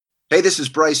Hey, this is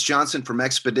Bryce Johnson from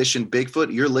Expedition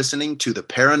Bigfoot. You're listening to the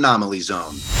Paranomaly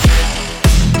Zone.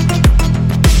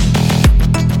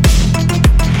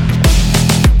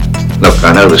 Look,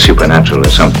 I know the supernatural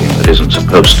is something that isn't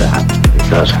supposed to happen, but it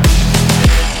does happen.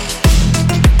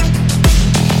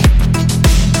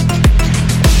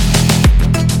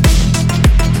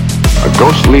 A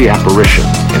ghostly apparition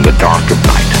in the dark of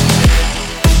night.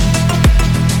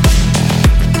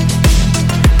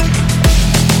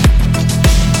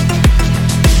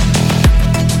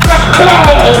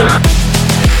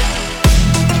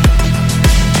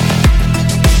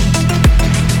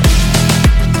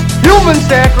 Human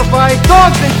sacrifice,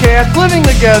 dogs and cats living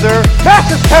together,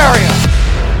 mass hysteria.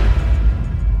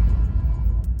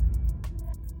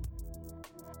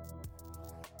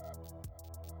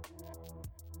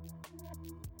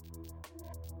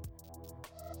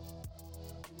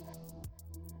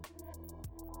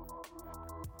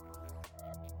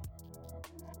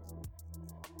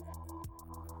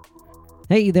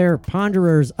 Hey there,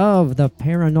 ponderers of the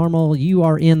paranormal. You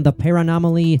are in the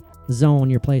Paranomaly Zone,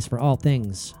 your place for all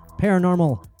things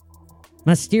paranormal,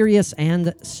 mysterious,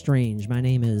 and strange. My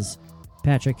name is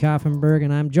Patrick Koffenberg,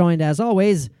 and I'm joined, as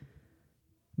always,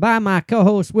 by my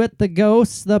co-host with the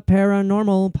ghosts, the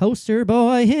paranormal poster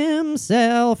boy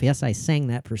himself. Yes, I sang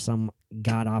that for some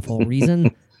god-awful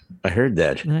reason. I heard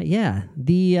that. Yeah,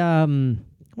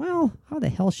 well, how the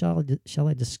hell shall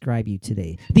I describe you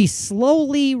today? The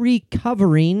slowly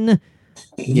recovering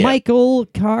Michael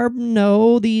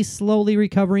Carbno, the slowly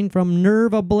recovering from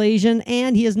nerve ablation,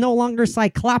 and he is no longer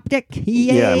cycloptic.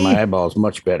 Yay! Yeah, my eyeball's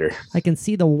much better. I can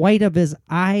see the white of his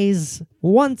eyes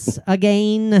once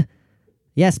again.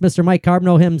 Yes, Mr. Mike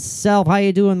Carbno himself. How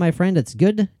you doing, my friend? It's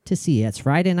good to see you. It's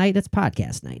Friday night. It's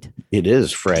podcast night. It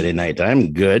is Friday night.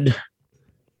 I'm good.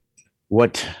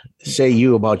 What say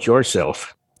you about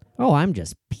yourself? Oh, I'm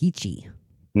just peachy.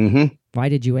 Mm-hmm. Why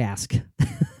did you ask?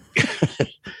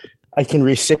 I can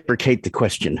reciprocate the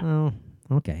question. Oh,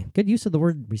 okay. Good use of the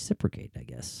word reciprocate, I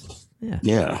guess. Yeah.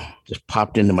 Yeah, just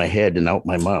popped into my head and out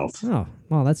my mouth. Oh,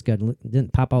 well, that's good. It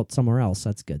didn't pop out somewhere else.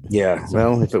 That's good. Yeah,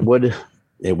 well, if it would,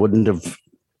 it wouldn't have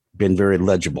been very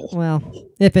legible. Well,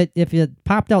 if it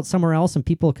popped out somewhere else and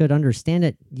people could understand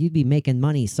it, you'd be making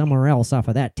money somewhere else off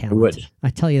of that talent. I would. I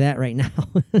tell you that right now.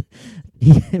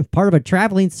 Part of a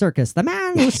traveling circus. The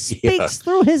man who speaks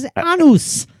through his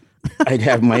anus. I'd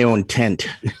have my own tent.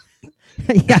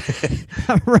 Yeah,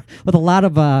 with a lot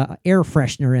of air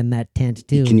freshener in that tent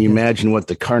too. Can you imagine what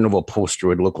the carnival poster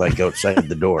would look like outside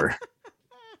the door?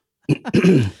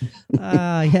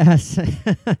 Yes.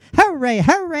 Hooray,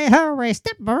 hooray, hooray,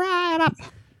 step right up.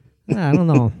 I don't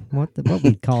know what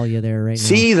we'd call you there right now.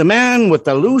 See the man with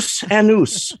the loose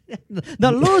anus.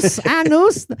 The loose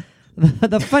anus,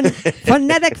 the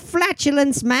phonetic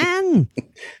flatulence man.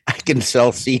 I can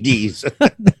sell CDs.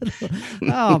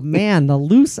 Oh man, the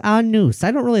loose anus.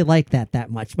 I don't really like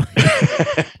that much.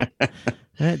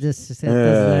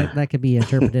 That could be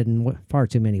interpreted in far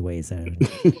too many ways.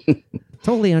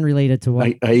 Totally unrelated to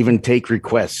what I even take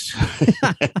requests.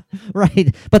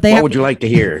 Right, but what would you like to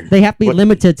hear? They have to be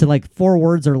limited to like 4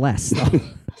 words or less. Though.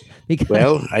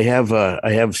 Well, I have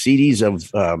CDs of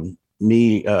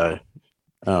me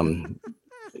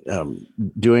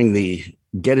doing the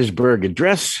Gettysburg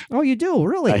Address. Oh, you do?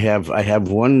 Really? I have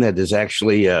one that is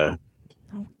actually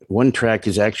one track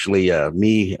is actually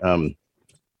me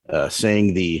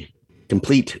saying the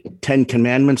complete 10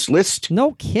 Commandments list.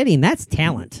 No kidding. That's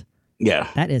talent. Yeah.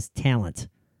 That is talent.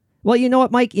 Well, you know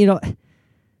what, Mike? We've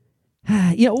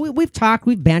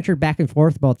bantered back and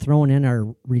forth about throwing in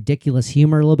our ridiculous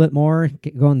humor a little bit more,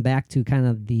 going back to kind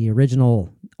of the original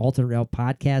Alter Rail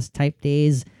podcast type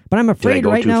days. But I'm afraid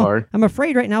right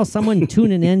now someone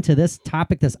tuning into this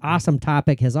topic, this awesome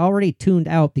topic, has already tuned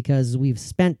out because we've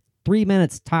spent 3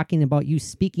 minutes talking about you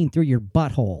speaking through your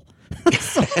butthole.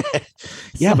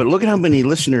 But look at how many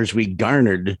listeners we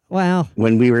garnered. Well,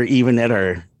 when we were even at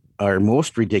our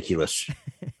most ridiculous.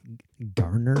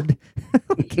 Garnered.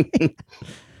 Okay.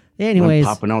 Anyways,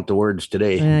 I'm popping out the words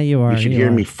today. Yeah, you are. You should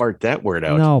hear me fart that word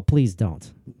out. No, please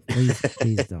don't.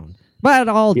 Please don't. But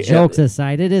all jokes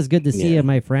aside, it is good to see you,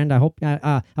 my friend. I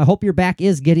hope your back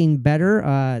is getting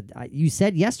better. You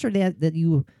said yesterday that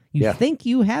you think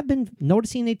you have been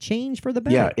noticing a change for the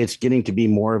better. Yeah, it's getting to be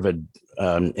more of an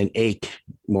ache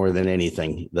more than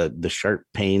anything. The sharp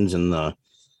pains and the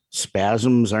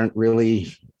spasms aren't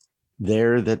really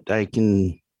there that I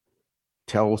can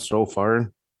tell so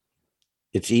far.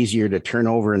 It's easier to turn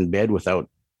over in bed without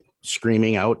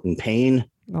screaming out in pain.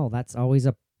 Oh, that's always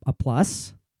a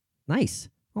plus. Nice.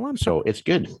 Well, it's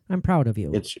good. I'm proud of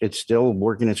you. It's still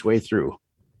working its way through.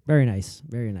 Very nice.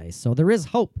 Very nice. So there is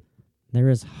hope. There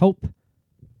is hope.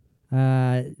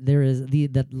 There is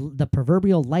the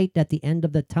proverbial light at the end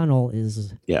of the tunnel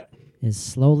is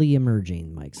slowly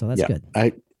emerging, Mike. So that's good.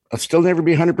 I'll still never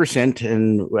be 100%,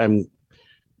 and I'm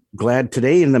glad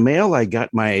today in the mail I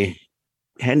got my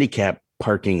handicap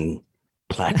parking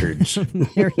placards.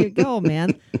 There you go,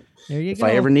 man. There you if go.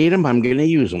 I ever need them, I'm going to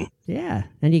use them. Yeah,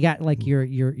 and you got like your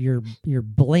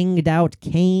blinged out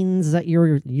canes that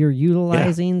you're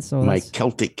utilizing. Yeah. So my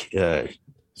Celtic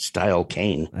style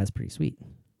cane. That's pretty sweet.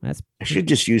 I should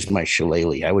just use my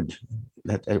shillelagh.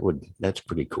 That's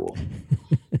pretty cool.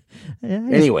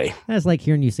 Anyway, I just like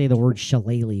hearing you say the word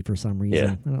shillelagh for some reason.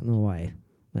 Yeah. I don't know why.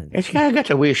 But it's kind of got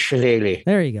a wee shillelagh.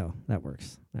 There you go. That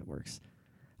works.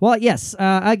 Well, yes.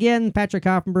 Again, Patrick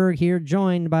Hoffenberg here,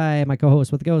 joined by my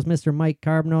co-host with the Ghost, Mr. Mike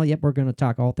Carbonell. Yep, we're going to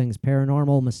talk all things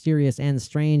paranormal, mysterious, and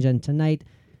strange. And tonight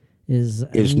is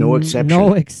no exception.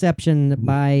 No exception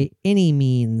by any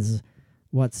means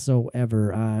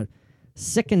whatsoever.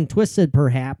 Sick and Twisted,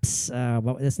 perhaps.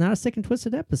 Well, it's not a Sick and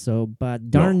Twisted episode, but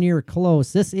darn near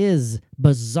close. This is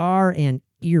bizarre and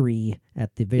eerie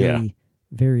at the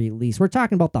very least. We're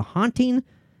talking about the haunting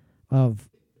of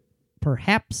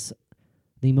perhaps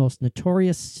the most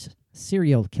notorious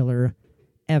serial killer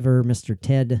ever, Mr.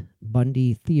 Ted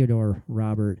Bundy, Theodore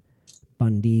Robert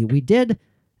Bundy. We did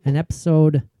an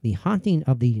episode, The Haunting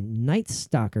of the Night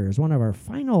Stalkers, one of our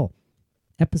final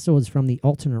episodes from the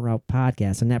Alternate Route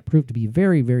podcast, and that proved to be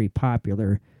very, very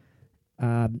popular.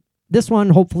 This one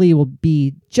hopefully will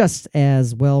be just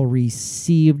as well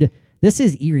received. This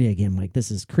is eerie again, Mike.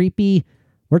 This is creepy.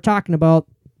 We're talking about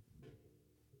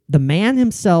the man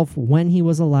himself when he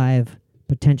was alive,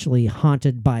 potentially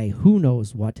haunted by who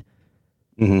knows what,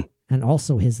 and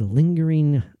also his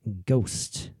lingering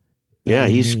ghost. Yeah,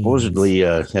 he supposedly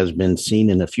has been seen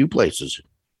in a few places.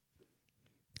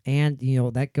 And,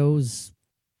 that goes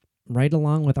right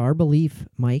along with our belief,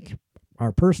 Mike,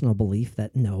 our personal belief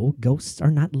that no, ghosts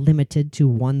are not limited to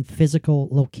one physical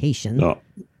location. No,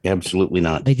 absolutely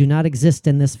not. They do not exist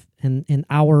in this in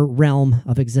our realm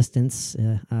of existence.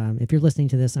 If you're listening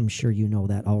to this, I'm sure you know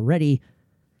that already.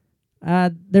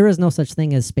 There is no such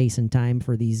thing as space and time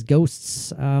for these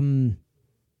ghosts.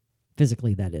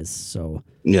 Physically, that is. So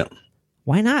yeah.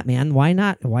 Why not, man? Why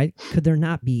not? Why could there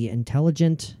not be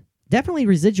intelligent, definitely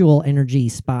residual energy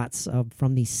spots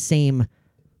from the same,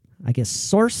 I guess,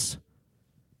 source,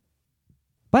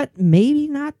 but maybe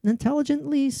not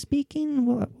intelligently speaking?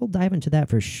 We'll dive into that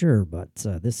for sure, but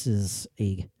this is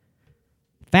a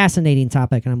fascinating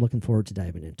topic, and I'm looking forward to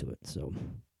diving into it. So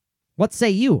what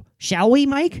say you? Shall we,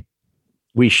 Mike?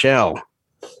 We shall.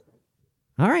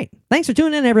 All right. Thanks for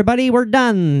tuning in, everybody. We're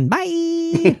done.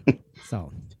 Bye.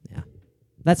 So, yeah.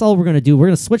 That's all we're going to do. We're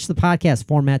going to switch the podcast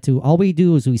format to all we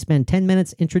do is we spend 10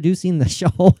 minutes introducing the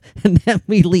show and then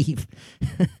we leave.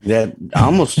 That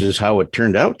almost is how it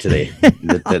turned out today.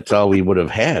 That's all we would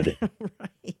have had.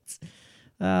 Right.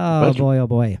 Oh, boy, oh,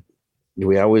 boy.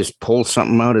 We always pull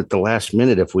something out at the last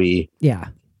minute if we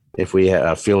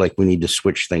feel like we need to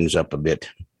switch things up a bit.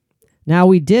 Now,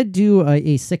 we did do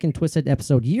a Sick and Twisted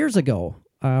episode years ago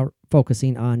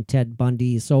focusing on Ted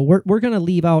Bundy, so we're going to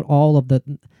leave out all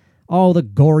the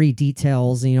gory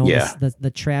details,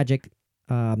 the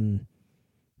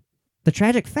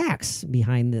tragic facts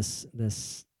behind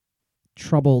this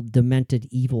troubled, demented,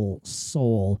 evil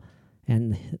soul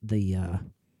and the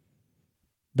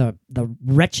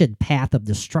wretched path of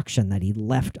destruction that he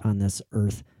left on this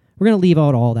earth. We're going to leave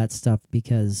out all that stuff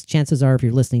because chances are, if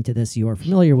you're listening to this, you are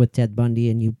familiar with Ted Bundy,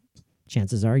 and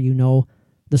chances are you know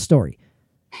the story.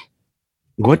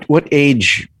 What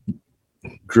age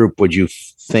group would you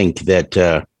think that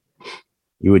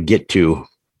you would get to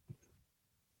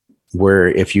where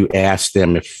if you asked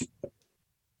them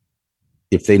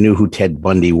if they knew who Ted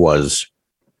Bundy was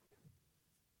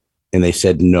and they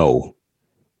said no?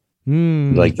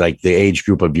 Like the age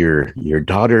group of your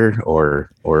daughter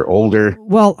or older?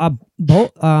 Well,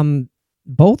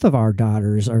 both of our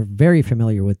daughters are very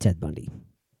familiar with Ted Bundy.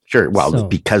 Sure. Well,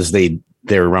 because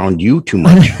they're around you too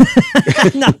much.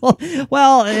 No.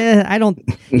 Well, I don't.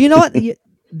 You know what?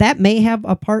 That may have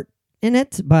a part in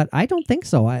it, but I don't think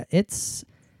so.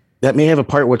 That may have a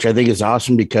part, which I think is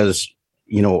awesome because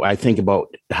I think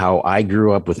about how I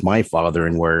grew up with my father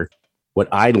and what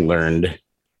I learned.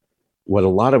 What a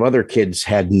lot of other kids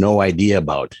had no idea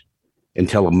about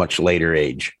until a much later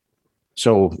age.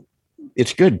 So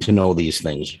it's good to know these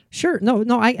things. Sure. No,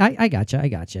 I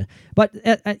gotcha. But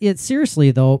it's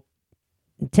seriously though,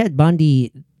 Ted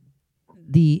Bundy,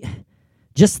 the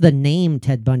name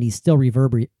Ted Bundy still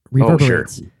reverberates. Oh, sure.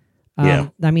 Yeah.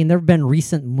 I mean, there have been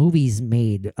recent movies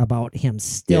made about him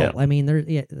still. Yeah. I mean,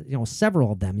 there,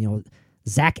 several of them,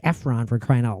 Zac Efron, for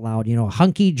crying out loud.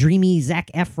 Hunky, dreamy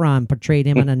Zac Efron portrayed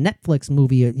him in a Netflix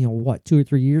movie, 2 or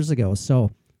 3 years ago.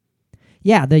 So,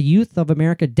 yeah, the youth of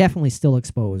America definitely still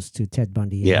exposed to Ted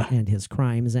Bundy and his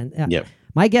crimes. And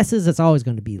my guess is it's always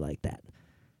going to be like that.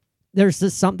 There's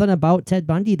just something about Ted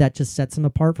Bundy that just sets him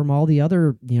apart from all the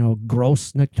other,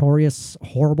 gross, notorious,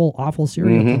 horrible, awful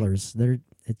serial killers.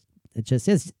 It just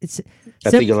is.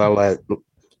 I think a lot of that.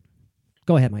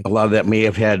 Go ahead, Mike. A lot of that may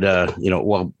have had,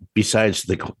 besides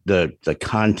the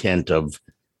content of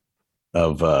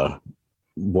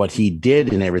what he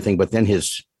did and everything, but then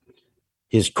his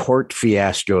court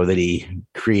fiasco that he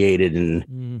created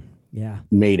and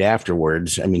made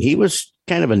afterwards. I mean, he was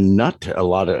kind of a nut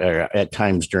at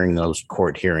times during those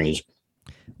court hearings.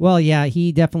 Well, yeah,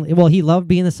 he definitely. Well, he loved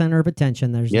being the center of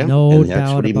attention. There's no doubt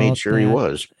that's what he made sure that. He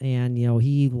was. And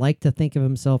he liked to think of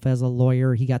himself as a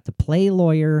lawyer. He got to play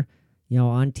lawyer,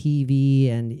 on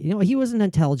TV, and he was an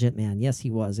intelligent man. Yes,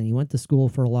 he was, and he went to school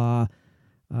for law.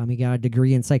 He got a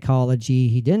degree in psychology.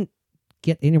 He didn't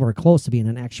get anywhere close to being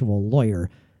an actual lawyer,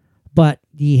 but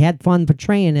he had fun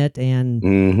portraying it,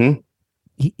 and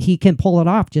he can pull it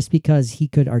off just because he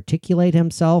could articulate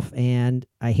himself, and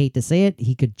I hate to say it,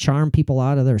 he could charm people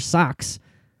out of their socks.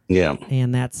 Yeah.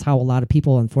 And that's how a lot of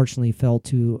people unfortunately fell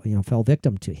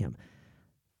victim to him.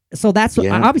 So that's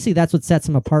obviously that's what sets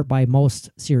him apart by most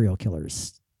serial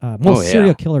killers.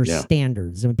 Serial killer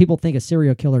standards. I mean, people think of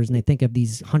serial killers and they think of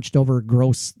these hunched over,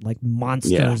 gross, like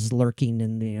monsters lurking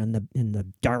in the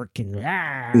dark and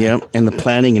and the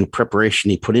planning and preparation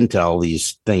he put into all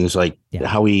these things, like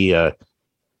how he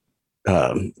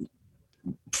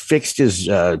fixed his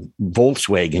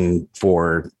Volkswagen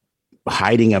for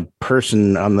hiding a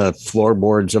person on the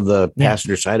floorboards of the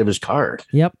passenger side of his car.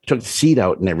 Yep, took the seat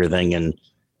out and everything, and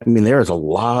I mean, there was a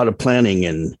lot of planning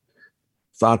and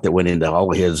thought that went into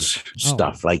all his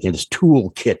stuff, like his tool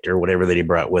kit or whatever that he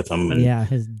brought with him. And,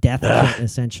 his death kit,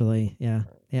 essentially. Yeah.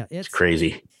 It's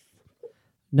crazy.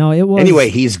 No, it was. Anyway,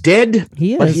 he's dead.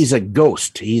 He is. But he's a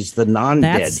ghost. He's the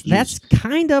non-dead. That's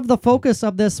kind of the focus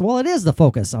of this. Well, it is the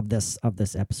focus of this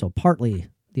episode. Partly,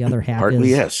 the other half. Partly,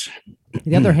 yes.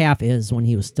 The other half is when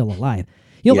he was still alive.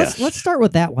 Let's start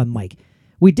with that one, Mike.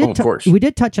 We did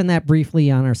touch on that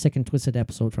briefly on our Sick and Twisted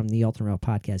episode from the Ultimate Route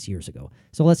podcast years ago.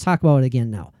 So let's talk about it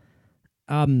again now.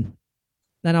 Then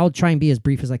I'll try and be as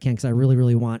brief as I can because I really,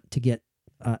 really want to get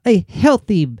a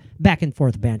healthy back and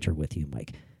forth banter with you,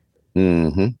 Mike.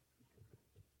 Mm-hmm.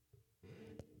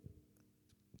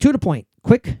 To the point,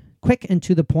 quick and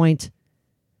to the point.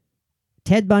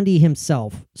 Ted Bundy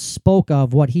himself spoke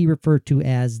of what he referred to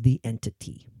as the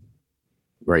entity.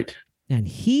 Right. And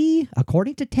he,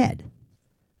 according to Ted,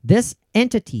 this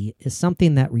entity is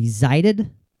something that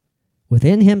resided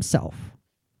within himself,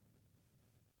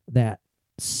 that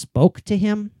spoke to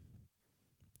him,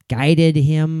 guided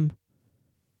him,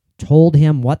 told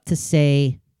him what to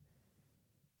say.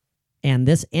 And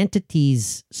this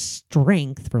entity's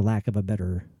strength, for lack of a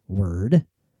better word,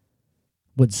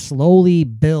 would slowly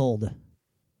build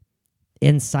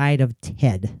inside of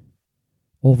Ted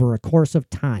over a course of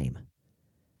time.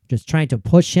 Just trying to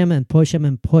push him and push him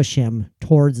and push him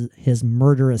towards his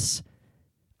murderous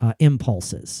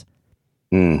impulses.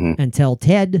 Until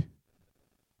Ted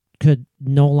could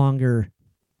no longer,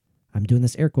 I'm doing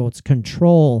this air quotes,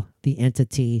 control the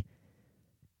entity,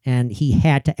 and he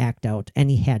had to act out and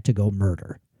he had to go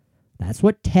murder. That's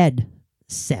what Ted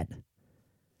said.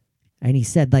 And he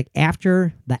said, like,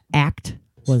 after the act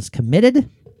was committed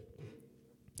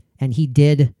and he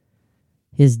did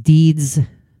his deeds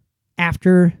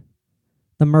after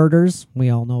the murders, we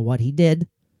all know what he did,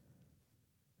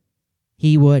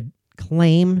 he would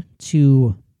claim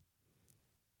to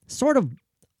sort of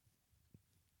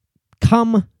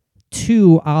come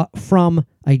to from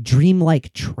a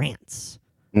dreamlike trance.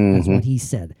 That's what he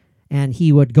said. And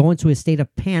he would go into a state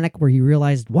of panic where he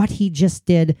realized what he just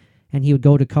did, and he would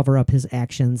go to cover up his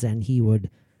actions, and he would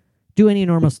do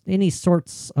any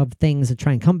sorts of things to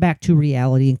try and come back to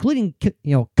reality, including,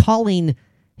 calling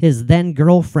his then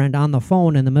girlfriend on the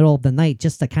phone in the middle of the night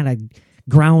just to kind of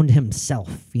ground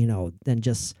himself, then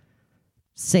just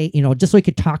say, just so he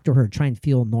could talk to her, try and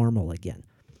feel normal again.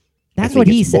 That's what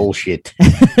he said. Bullshit.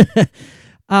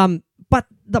 But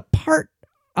the part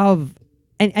of,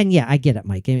 and yeah, I get it,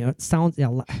 Mike. It sounds a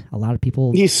lot of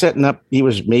people. He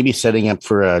was maybe setting up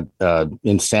for a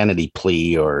insanity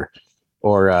plea, or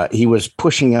he was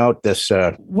pushing out this.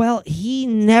 Well,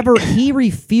 he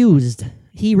refused.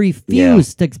 He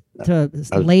refused to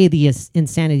lay the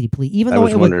insanity plea, even though I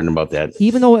was wondering about that.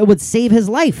 Even though it would save his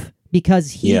life, because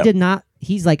he did not.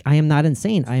 He's like, I am not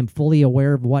insane. I am fully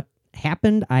aware of what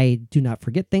happened. I do not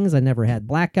forget things. I never had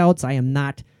blackouts. I am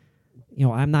not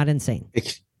I'm not insane.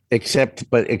 Except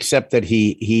that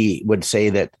he would say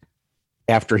that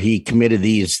after he committed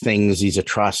these things, these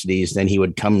atrocities, then he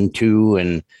would come to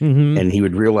and he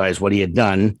would realize what he had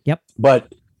done. Yep.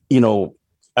 But,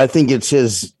 I think it's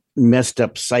his messed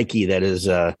up psyche that is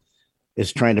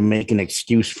trying to make an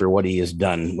excuse for what he has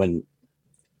done when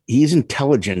he's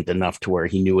intelligent enough to where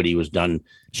he knew what he was done,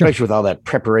 especially with all that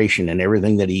preparation and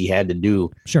everything that he had to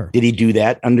do. Sure. Did he do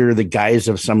that under the guise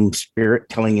of some spirit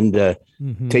telling him to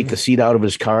take the seat out of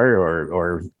his car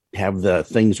or have the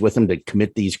things with him to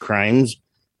commit these crimes?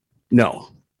 No.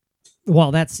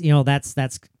 Well, that's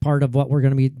part of what we're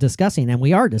going to be discussing, and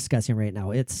we are discussing right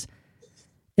now. It's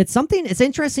something, it's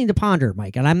interesting to ponder,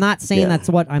 Mike. And I'm not saying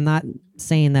I'm not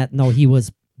saying that, no, he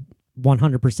was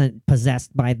 100%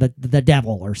 possessed by the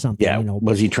devil or something. Yeah.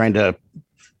 Was he trying to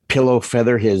pillow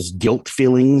feather his guilt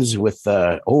feelings with,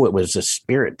 it was a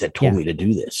spirit that told me to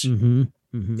do this.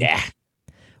 Yeah.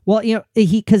 Well,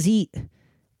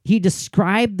 he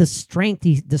described the strength.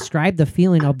 He described the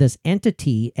feeling of this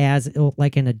entity as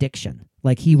like an addiction.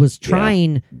 Like he was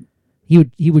trying,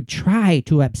 he would try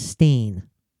to abstain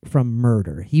from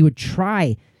murder. He would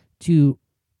try to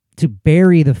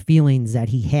bury the feelings that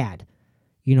he had,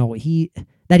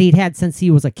 that he'd had since he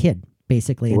was a kid,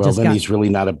 basically. He's really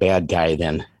not a bad guy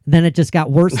then. Then it just got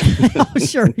worse.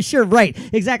 Sure, right.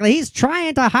 Exactly. He's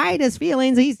trying to hide his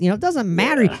feelings. He's, it doesn't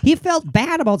matter. Yeah. He felt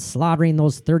bad about slaughtering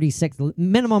those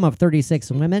minimum of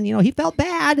 36 women. He felt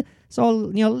bad. So,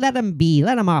 let him be.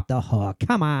 Let him off the hook.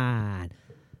 Come on.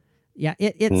 Yeah,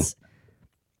 it's...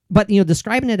 But,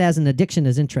 describing it as an addiction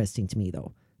is interesting to me,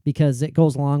 though, because it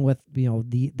goes along with,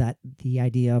 the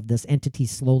idea of this entity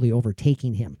slowly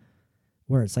overtaking him,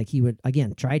 where it's like he would,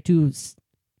 again, try to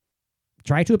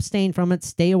abstain from it,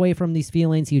 stay away from these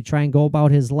feelings. He would try and go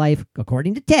about his life,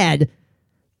 according to Ted,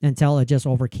 until it just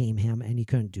overcame him and he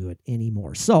couldn't do it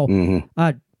anymore. So,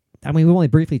 we only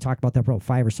briefly talked about that for about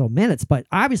 5 or so minutes, but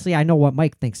obviously I know what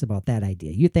Mike thinks about that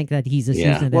idea. You think that he's just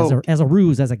using it as a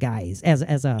ruse, as a guise, as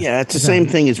a... Yeah, it's the same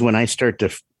thing as when I start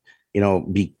to,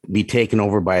 be taken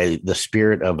over by the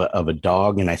spirit of a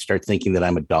dog, and I start thinking that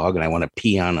I'm a dog and I want to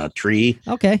pee on a tree.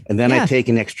 Okay. And then I take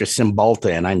an extra Cymbalta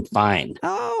and I'm fine.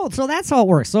 Oh, so that's how it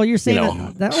works. So you're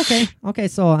saying that okay. Okay,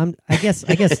 so I guess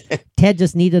Ted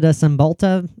just needed a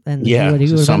Cymbalta and he would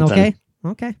have been okay?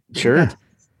 Okay. Sure. Good.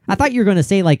 I thought you were going to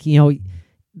say,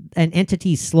 an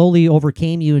entity slowly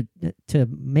overcame you to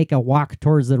make a walk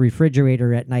towards the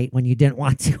refrigerator at night when you didn't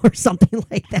want to, or something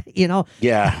like that,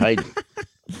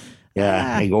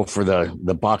 Yeah, I go for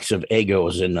the box of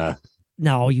Eggos and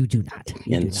no, you do not.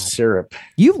 Syrup.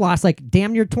 You've lost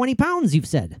damn near 20 pounds, you've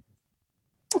said.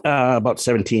 About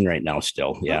 17 right now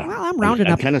still, yeah. Well, I'm rounding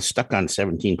up. I'm kind of stuck on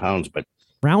 17 pounds, but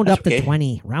round up to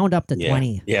 20. Round up to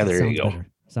 20. Yeah, there you go.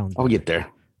 Sounds I'll get there.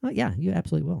 Oh, yeah, you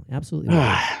absolutely will. Absolutely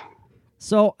will.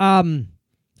 So,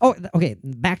 okay,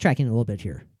 backtracking a little bit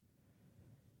here.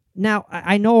 Now,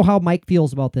 I know how Mike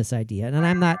feels about this idea, and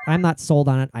I'm not sold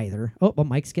on it either. Oh, but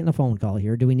Mike's getting a phone call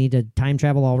here. Do we need to time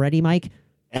travel already, Mike?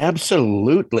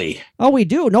 Absolutely. Oh, we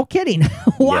do? No kidding.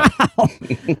 Wow.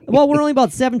 Well, we're only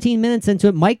about 17 minutes into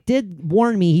it. Mike did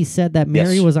warn me. He said that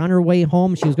Mary was on her way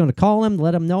home. She was going to call him,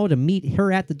 let him know to meet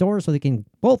her at the door so they can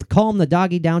both calm the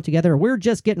doggy down together. We're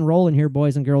just getting rolling here,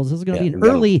 boys and girls. This is going to be an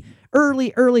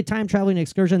early time traveling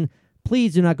excursion.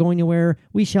 Please do not go anywhere.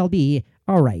 We shall be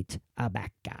all right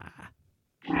back.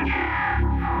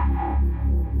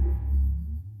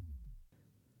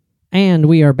 And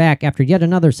we are back after yet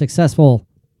another successful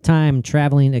time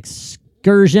traveling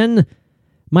excursion.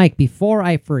 Mike, before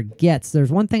I forget,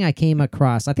 there's one thing I came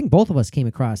across. I think both of us came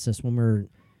across this when we were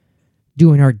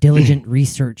doing our diligent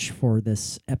research for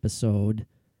this episode.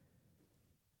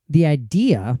 The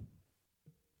idea.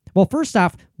 Well, first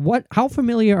off, how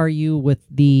familiar are you with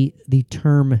the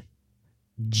term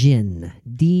Djinn?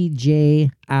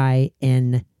 D-J-I-N-N.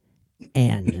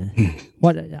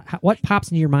 What pops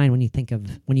into your mind when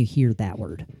you hear that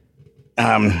word?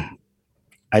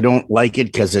 I don't like it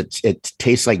because it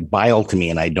tastes like bile to me,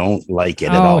 and I don't like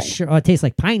it at all. Oh, sure. Oh, it tastes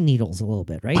like pine needles a little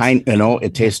bit, right?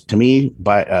 It tastes to me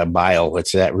bile.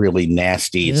 It's that really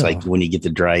nasty. It's like when you get the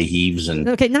dry heaves and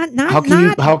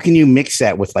how can you mix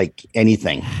that with like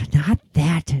anything? Not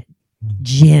that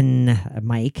gin,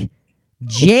 Mike.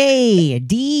 D-J-I-N-N,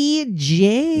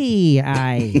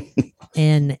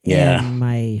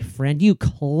 my friend. You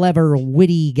clever,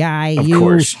 witty guy. Of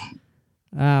course.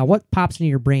 What pops into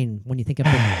your brain when you think of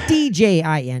the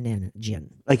D-J-I-N-N,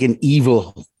 Jin? Like an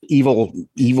evil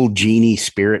genie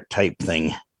spirit type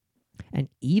thing. An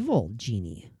evil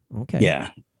genie. Okay. Yeah.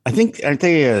 I think, aren't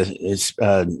they is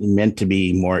meant to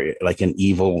be more like an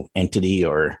evil entity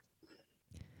or?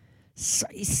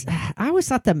 I always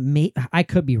thought that I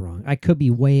could be wrong. I could be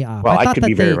way off. Well, I thought could that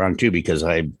be very wrong too because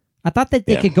I thought that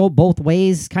they could go both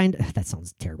ways. Kind of. That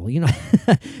sounds terrible.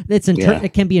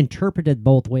 It can be interpreted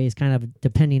both ways, kind of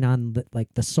depending on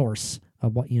the source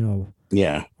of what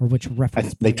Yeah. or which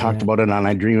reference. They talked about it on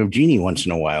I Dream of Jeannie once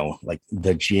in a while, like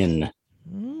the Jinn.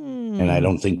 And I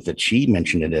don't think that she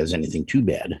mentioned it as anything too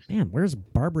bad. Man, where's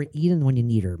Barbara Eden when you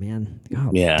need her, man? Oh,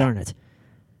 yeah. Darn it.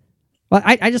 Well,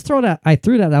 I just threw that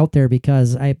out there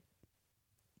because I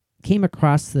came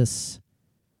across this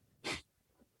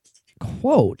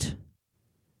quote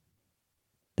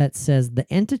that says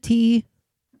the entity,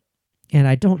 and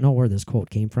I don't know where this quote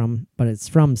came from, but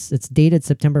it's dated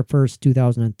September 1st,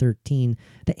 2013.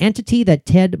 The entity that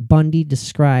Ted Bundy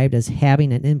described as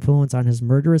having an influence on his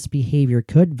murderous behavior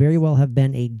could very well have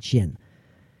been a jinn.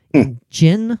 In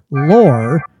jinn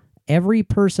lore, every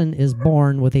person is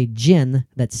born with a jinn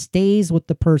that stays with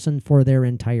the person for their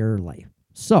entire life.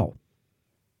 So,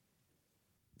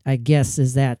 I guess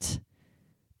is that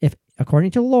if,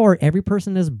 according to lore, every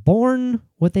person is born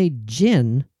with a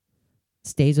jinn,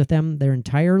 stays with them their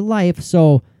entire life.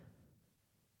 So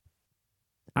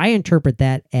I interpret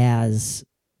that as,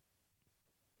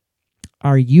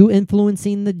 are you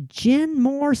influencing the jinn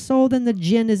more so than the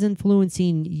jinn is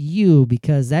influencing you?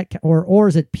 Because that, or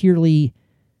is it purely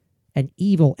an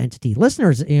evil entity?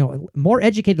 Listeners, more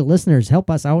educated listeners, help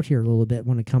us out here a little bit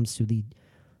when it comes to the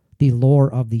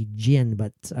lore of the jinn.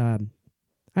 But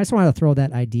I just wanted to throw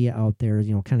that idea out there,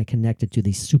 kind of connected to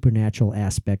the supernatural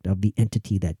aspect of the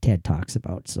entity that Ted talks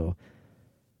about. So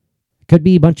it could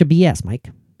be a bunch of BS, Mike.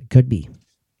 It could be.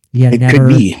 You never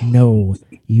know.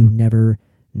 You never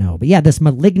know. But yeah, this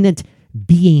malignant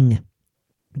being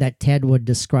that Ted would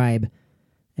describe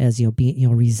as, being,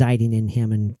 residing in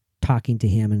him and talking to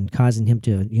him and causing him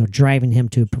to, driving him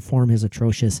to perform his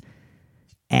atrocious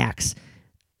acts.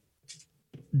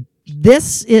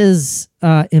 This is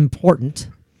important.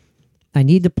 I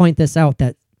need to point this out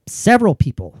that several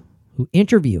people who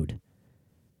interviewed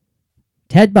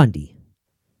Ted Bundy,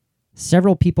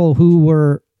 several people who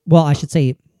were, well, I should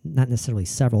say not necessarily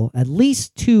several, at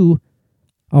least 2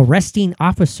 arresting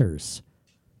officers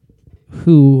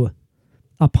who,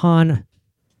 upon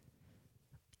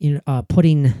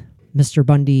putting Mr.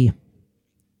 Bundy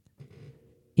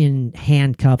in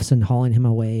handcuffs and hauling him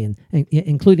away, and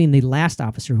including the last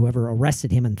officer, whoever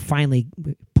arrested him and finally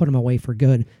put him away for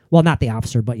good. Well, not the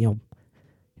officer, but,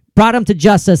 brought him to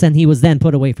justice, and he was then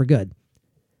put away for good.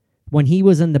 When he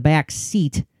was in the back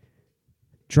seat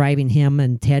driving him,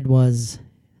 and Ted was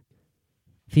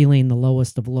feeling the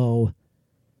lowest of low,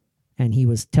 and he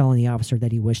was telling the officer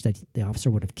that he wished that the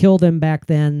officer would have killed him back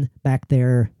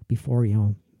there, before,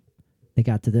 they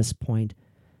got to this point.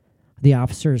 The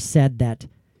officer said that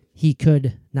he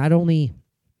could not only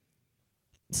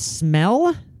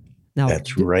smell. Now,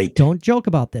 that's right. Don't joke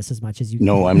about this as much as you.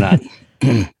 No, I'm not.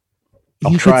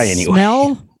 I'll try anyway.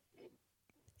 Smell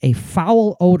a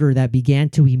foul odor that began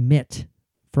to emit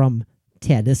from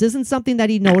Ted. This isn't something that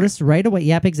he noticed right away.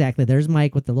 Yep, exactly. There's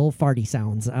Mike with the little farty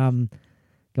sounds.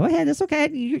 Go ahead. It's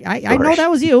okay. I know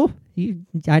that was you.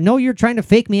 I know you're trying to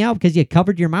fake me out because you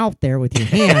covered your mouth there with your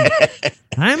hand.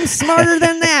 I'm smarter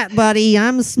than that, buddy.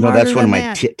 I'm smarter. No, that's one of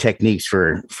my techniques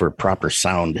for proper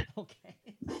sound. Okay.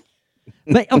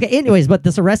 But okay. Anyways, but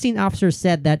this arresting officer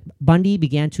said that Bundy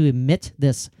began to emit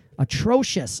this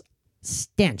atrocious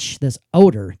stench, this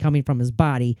odor coming from his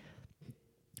body,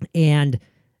 and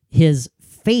his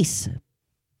face,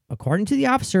 according to the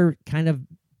officer, kind of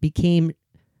became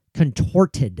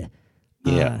contorted.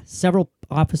 Yeah. Several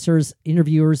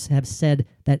interviewers have said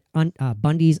that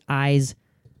Bundy's eyes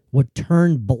would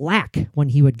turn black when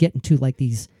he would get into like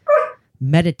these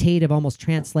meditative, almost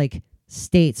trance-like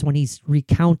states when he's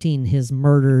recounting his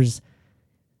murders.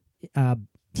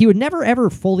 He would never ever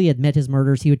fully admit his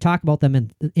murders. He would talk about them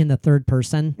in the third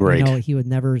person. Right. He would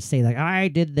never say like, I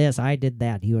did this, I did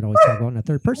that. He would always talk about it in the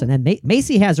third person. And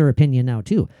Macy has her opinion now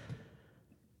too.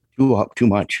 Too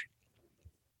much.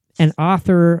 An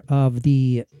author of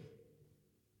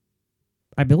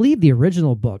I believe the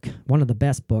original book, one of the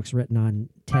best books written on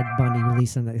Ted Bundy,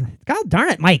 releasing. God darn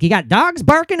it, Mike! You got dogs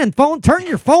barking and phone. Turn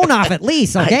your phone off at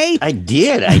least, okay? I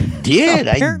did.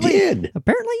 Apparently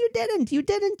you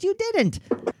didn't.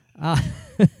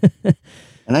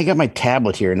 And I got my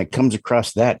tablet here, and it comes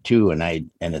across that too, and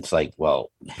it's like,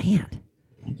 well, man,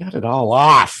 I got it all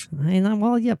off.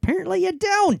 Apparently you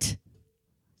don't.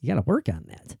 You got to work on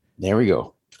that. There we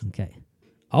go. Okay.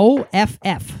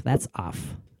 OFF. That's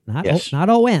off. Not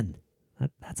ON.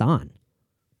 That's on.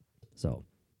 So,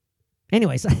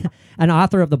 anyways, an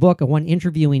author of the book, one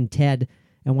interviewing Ted,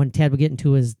 and when Ted would get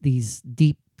into these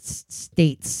deep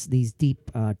states, these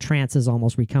deep trances,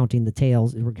 almost recounting the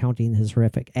tales, recounting his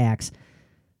horrific acts.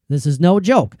 This is no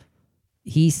joke.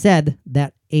 He said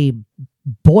that a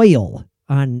boil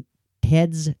on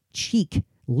Ted's cheek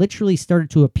literally started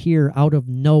to appear out of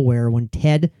nowhere when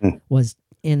Ted was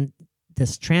in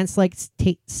this trance-like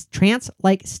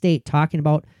state talking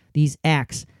about these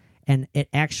acts, and it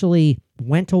actually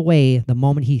went away the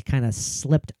moment he kind of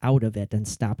slipped out of it and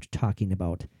stopped talking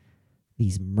about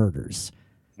these murders.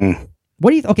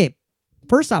 What do you okay,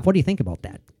 first off, what do you think about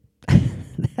that?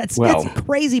 That's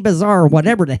crazy bizarre,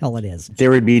 whatever the hell it is.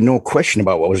 There would be no question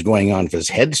about what was going on if his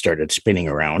head started spinning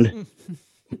around.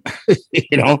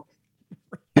 You know?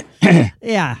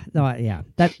 Yeah.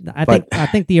 I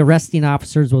think the arresting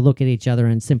officers would look at each other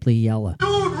and simply yell,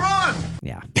 "Dude, run!"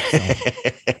 Yeah. So,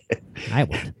 I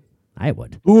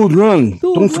would. Dude, run.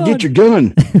 Don't forget your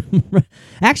gun.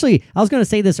 Actually, I was going to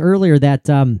say this earlier that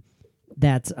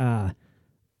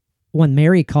when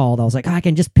Mary called, I was like, I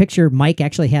can just picture Mike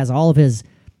actually has all of his.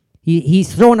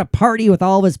 He's throwing a party with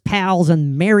all of his pals,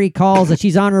 and Mary calls that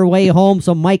she's on her way home.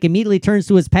 So Mike immediately turns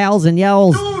to his pals and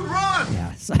yells, "Dude, run!"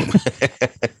 Yeah. So,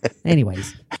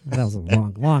 anyways, that was a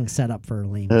long setup for a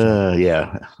lame joke.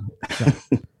 Yeah.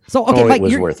 So okay, Mike, it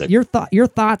was worth it. Your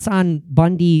thoughts on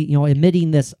Bundy,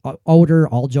 emitting this odor,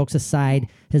 all jokes aside,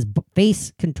 his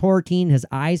face contorting, his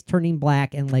eyes turning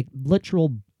black, and like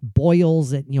literal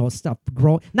boils and stuff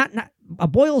growing. Not a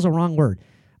boil is a wrong word.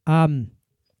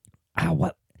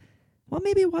 What? Well,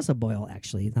 maybe it was a boil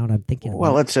actually. Now that I'm thinking.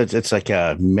 Well, it's like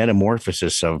a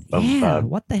metamorphosis of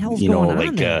what the hell's going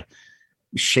on there?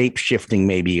 Shape shifting,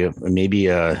 maybe it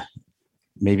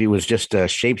was just a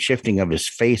shape shifting of his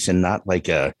face and not like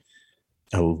a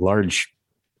large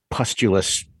pustule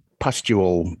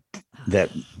that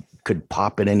could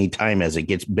pop at any time as it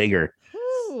gets bigger.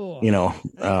 Ooh.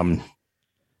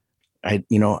 I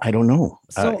don't know.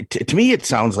 So, to me, it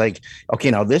sounds like,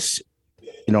 okay, now this,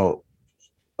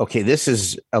 this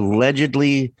is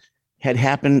allegedly had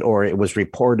happened, or it was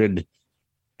reported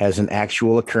as an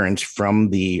actual occurrence from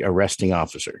the arresting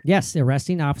officer. Yes, the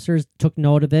arresting officers took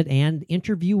note of it, and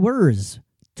interviewers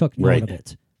took note of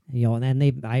it.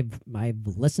 And I've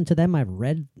listened to them. I've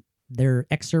read their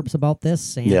excerpts about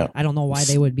this, and I don't know why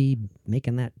they would be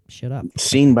making that shit up.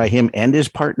 Seen by him and his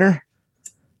partner,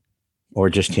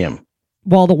 or just him?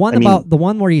 Well, the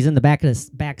one where he's in the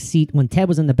back seat, when Ted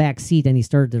was in the back seat and he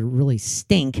started to really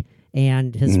stink,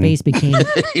 and his face became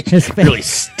really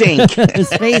stink. His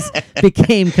face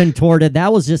became contorted.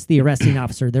 That was just the arresting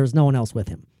officer. There was no one else with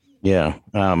him. Yeah.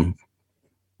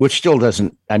 Which still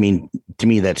doesn't. I mean, to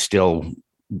me, that still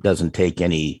doesn't take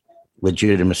any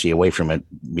legitimacy away from it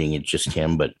being it's just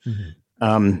him. But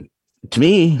to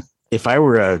me, if I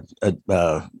were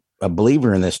a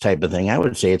believer in this type of thing, I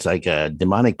would say it's like a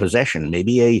demonic possession.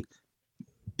 Maybe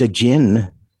the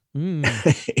jinn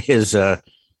is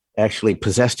actually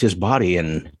possessed his body,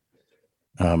 and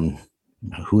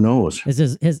who knows?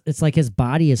 It's like his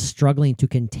body is struggling to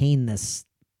contain this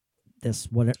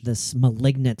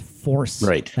malignant force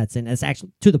that's in. It's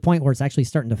actually to the point where it's actually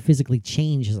starting to physically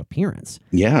change his appearance.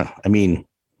 Yeah, I mean,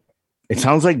 it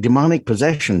sounds like demonic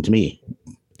possession to me.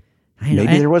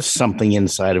 Maybe there was something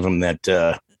inside of him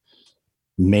that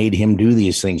made him do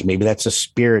these things. Maybe that's a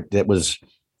spirit that was,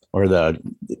 or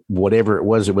whatever it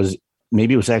was.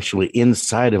 Maybe it was actually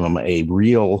inside of him, a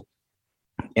real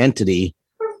entity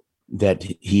that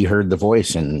he heard the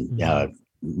voice and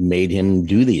made him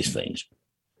do these things.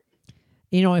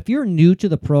 If you're new to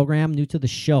the program, new to the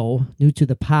show, new to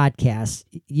the podcast,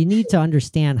 you need to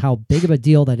understand how big of a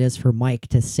deal that is for Mike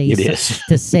to say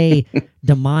to say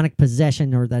demonic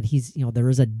possession, or that he's, there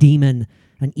is a demon,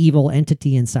 an evil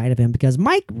entity inside of him, because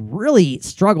Mike really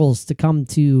struggles to come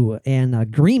to an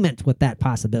agreement with that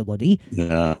possibility.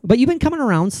 Yeah. But you've been coming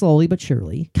around slowly but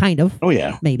surely, kind of. Oh,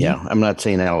 yeah. Maybe. Yeah. I'm not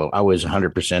saying I'll always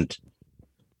 100%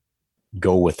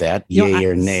 go with that, yay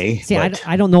or nay. See,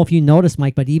 I don't know if you noticed,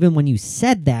 Mike, but even when you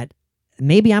said that,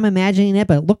 maybe I'm imagining it,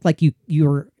 but it looked like you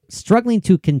were struggling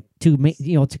to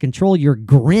control your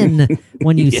grin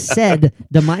when you said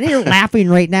demonic. You're laughing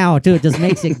right now too. It just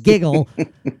makes it giggle.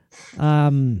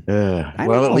 At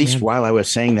least while I was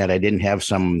saying that, I didn't have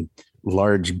some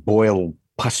large boil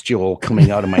pustule coming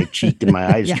out of my cheek and my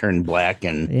eyes turned black.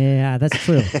 And yeah, that's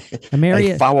true.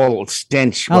 Mary, foul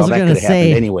stench. Well, that could have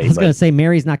happened anyway. I was going to say,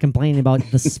 Mary's not complaining about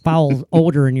the foul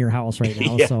odor in your house right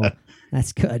now. So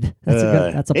that's good.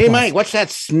 That's a hey, Mike, what's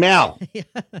that smell?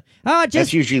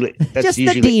 That's usually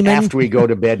after we go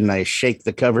to bed and I shake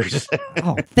the covers.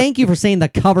 Oh, thank you for saying the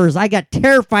covers. I got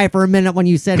terrified for a minute when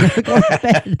you said go to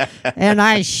bed, and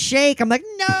I shake. I'm like,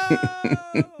 no.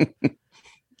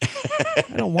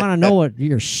 I don't want to know what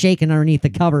you're shaking underneath the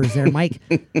covers there, Mike.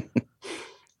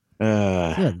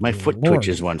 My foot Lord.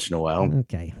 twitches once in a while.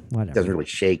 Okay, whatever. Doesn't really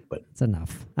shake, but It's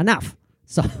enough. Enough.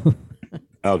 So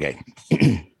okay.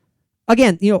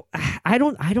 again, I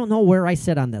don't know where I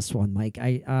sit on this one, Mike.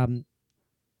 I'm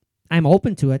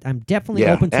open to it. I'm definitely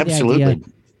Yeah, open to absolutely. the idea.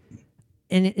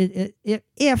 And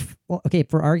if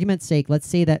for argument's sake, let's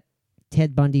say that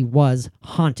Ted Bundy was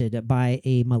haunted by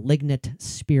a malignant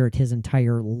spirit his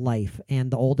entire life,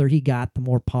 and the older he got, the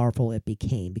more powerful it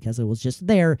became because it was just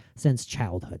there since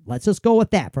childhood. Let's just go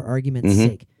with that for argument's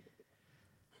sake.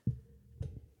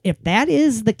 If that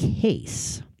is the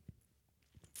case,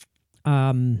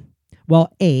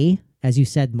 well, as you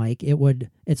said, Mike,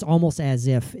 it's almost as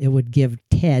if it would give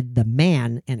Ted the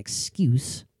man an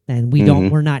excuse, and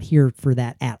we're not here for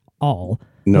that at all.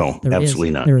 No, absolutely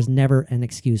not. There is never an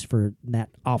excuse for that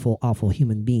awful, awful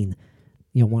human being.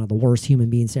 One of the worst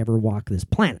human beings to ever walk this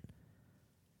planet.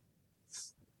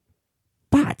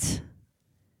 But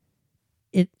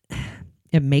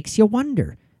it makes you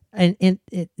wonder, and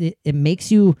it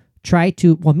makes you try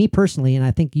to. Well, me personally, and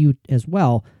I think you as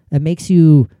well. It makes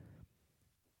you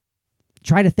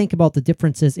try to think about the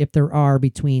differences, if there are,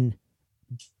 between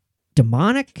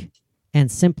demonic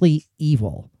and simply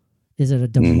evil. Is it a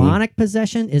demonic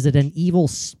possession? Is it an evil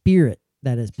spirit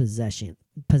that is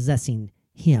possessing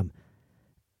him?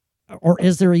 Or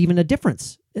is there even a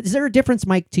difference? Is there a difference,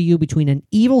 Mike, to you between an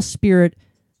evil spirit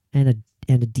and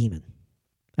a demon?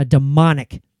 A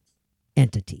demonic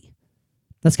entity?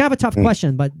 That's kind of a tough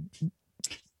question, but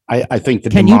I think the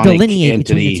can you demonic delineate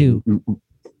entity, between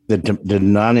the two?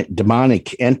 the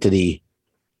demonic entity,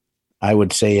 I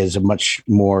would say, is a much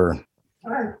more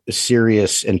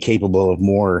serious and capable of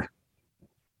more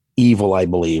evil, I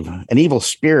believe. An evil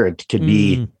spirit could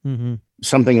be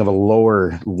something of a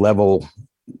lower level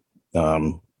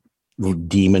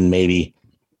demon, maybe,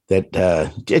 that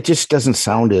it just doesn't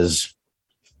sound as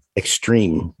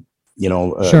extreme,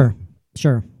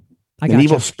 Sure. I an gotcha.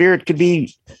 evil spirit could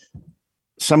be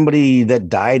somebody that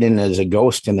died and is a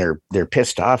ghost, and they're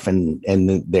pissed off and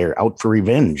they're out for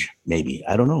revenge, maybe.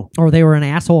 I don't know. Or they were an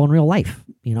asshole in real life,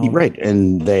 Right.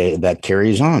 And that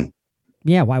carries on.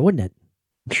 Yeah, why wouldn't it?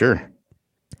 Sure.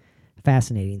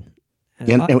 Fascinating.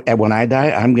 And when I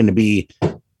die, I'm going to be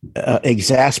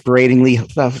exasperatingly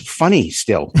funny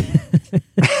still.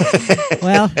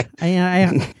 Well,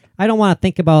 I don't want to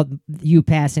think about you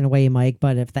passing away, Mike,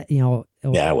 but if that, Yeah,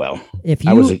 well, if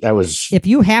I you was. if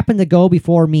you happen to go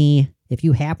before me to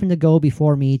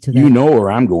that,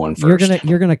 Where I'm going first.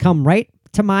 you're gonna come right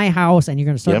to my house and you're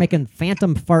gonna start making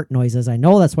phantom fart noises. I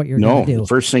know that's what you're gonna do. The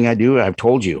first thing I do, I've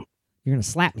told you, You're gonna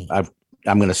slap me.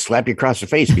 I'm going to slap you across the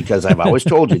face, because I've always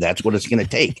told you that's what it's going to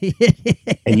take.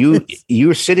 And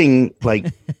you're sitting like,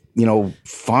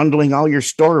 fondling all your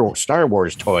Star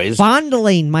Wars toys.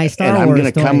 Fondling my Star Wars and I'm going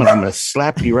to toys. come and I'm going to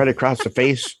slap you right across the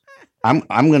face. I'm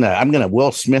gonna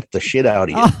Will Smith the shit out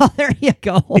of you. Oh, there you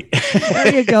go.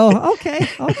 There you go. Okay.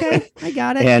 I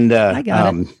got it. And I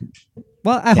got it.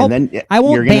 Well, I hope then I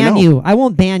won't you're gonna ban know. you. I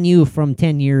won't ban you from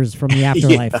 10 years from the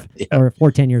afterlife, Yeah. or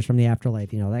for 10 years from the afterlife.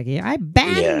 I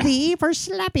ban thee for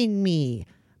slapping me.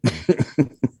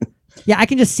 Yeah, I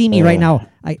can just see me right now.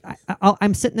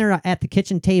 I'm sitting there at the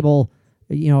kitchen table.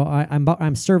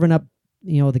 I'm serving up,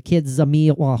 the kids a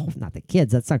meal. Well, not the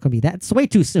kids. That's not going to be that. It's way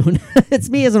too soon.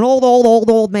 It's me as an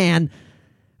old man.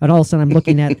 And all of a sudden, I'm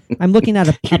looking at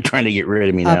You're trying to get rid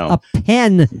of me now. a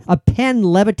pen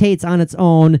levitates on its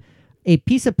own. A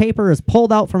piece of paper is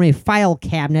pulled out from a file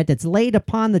cabinet. It's laid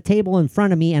upon the table in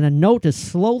front of me, and a note is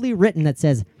slowly written that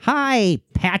says, "Hi,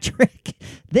 Patrick.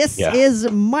 This is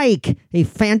Mike." A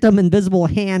phantom invisible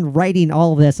hand writing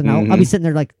all of this, and I'll be sitting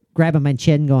there like grabbing my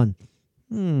chin going,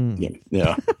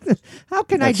 Yeah. how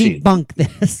can I Let's see. debunk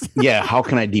this? Yeah. How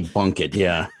can I debunk it?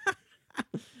 Yeah.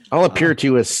 I'll appear to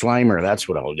you as Slimer. That's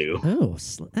what I'll do. Oh,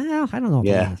 I don't know if I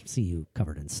Yeah. want to see you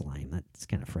covered in slime. That's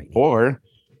kind of frightening.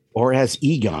 Or as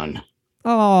Egon.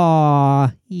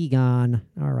 Oh, Egon.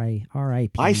 All right.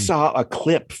 R.I.P. I saw a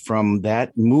clip from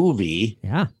that movie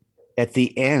Yeah. at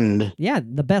the end, Yeah,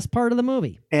 the best part of the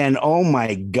movie. and oh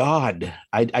my God,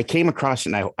 I came across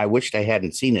it, and I wished I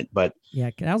hadn't seen it, but Yeah,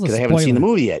 that was a because I spoiler. haven't seen the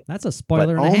movie yet. That's a But,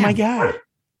 spoiler and a oh half. my God.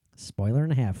 Spoiler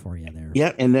and a half for you there.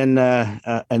 Yeah. And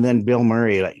then Bill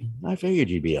Murray, like, I figured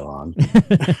you'd be along.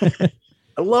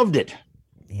 I loved it,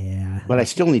 Yeah. but I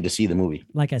still need to see the movie.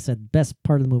 Like I said, best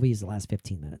part of the movie is the last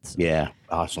 15 minutes. Yeah.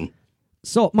 Awesome.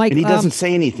 So, Mike, And he doesn't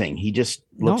say anything. He just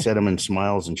looks No. at him and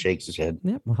smiles and shakes his head,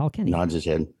 Yeah, well, how can he? nods his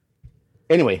head.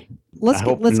 Anyway, Let's I get,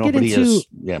 hope let's get nobody into is.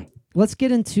 Yeah. let's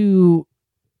get into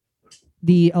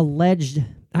the alleged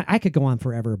I could go on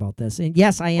forever about this. And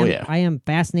yes, I am. Oh, yeah. I am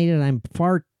fascinated.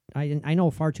 I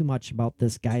know far too much about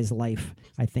this guy's life.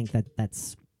 I think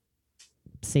that's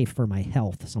safe for my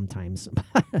health sometimes.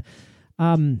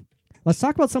 Let's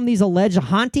talk about some of these alleged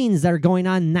hauntings that are going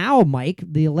on now, Mike.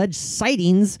 The alleged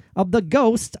sightings of the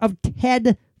ghost of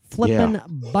Ted Flippin'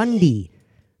 Bundy.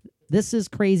 This is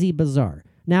crazy bizarre.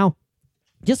 Now,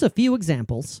 just a few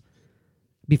examples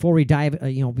before we dive.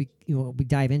 We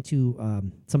dive into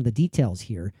some of the details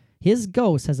here. His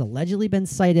ghost has allegedly been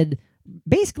sighted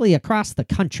basically across the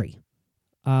country.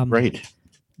 Right.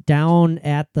 Down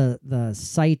at the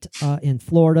site in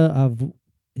Florida of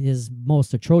his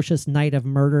most atrocious night of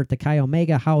murder at the Chi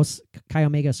Omega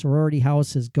sorority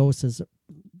house. His ghost has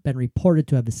been reported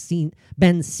to have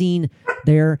been seen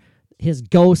there. His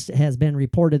ghost has been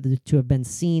reported to have been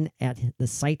seen at the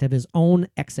site of his own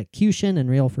execution in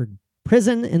Railford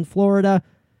Prison in Florida.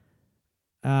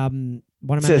 It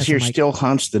says here still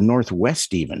haunts the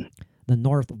Northwest even. The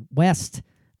Northwest.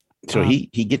 So he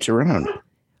gets around.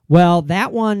 Well,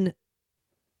 that one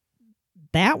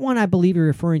I believe you're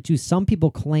referring to. Some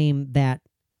people claim that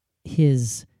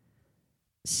his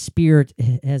spirit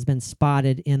has been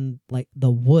spotted in like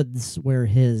the woods where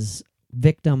his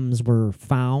victims were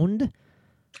found.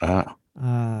 All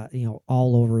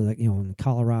over in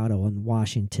Colorado and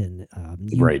Washington,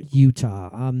 right.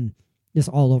 Utah, just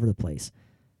all over the place.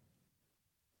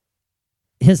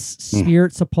 His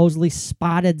spirit supposedly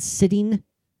spotted sitting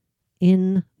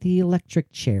in the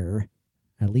electric chair,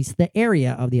 at least the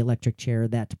area of the electric chair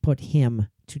that put him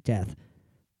to death.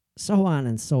 So on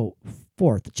and so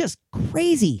forth. Just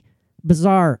crazy,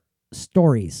 bizarre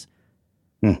stories.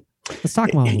 Let's talk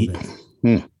about it a little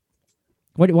bit.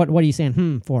 What are you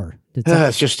saying for?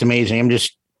 It's just amazing. I'm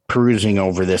just perusing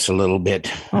over this a little bit.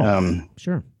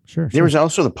 Sure. There was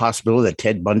also the possibility that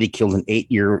Ted Bundy killed an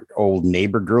 8-year-old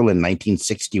neighbor girl in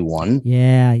 1961.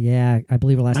 Yeah. I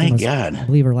believe her last name was. God. I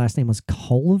believe her last name was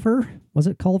Culver. Was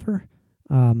it Culver?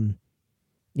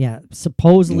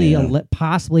 Supposedly,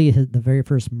 possibly the very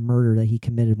first murder that he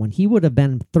committed when he would have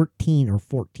been 13 or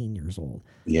 14 years old.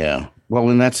 Yeah. Well,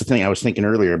 and that's the thing I was thinking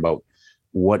earlier about.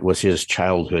 What was his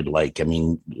childhood like? I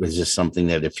mean, was this something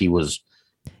that if he was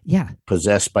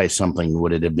possessed by something,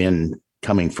 would it have been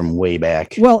coming from way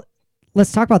back? Well,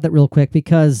 let's talk about that real quick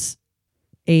because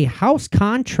a house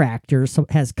contractor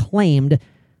has claimed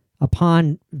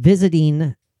upon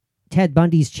visiting Ted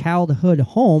Bundy's childhood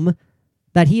home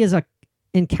that he has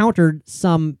encountered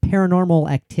some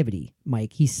paranormal activity,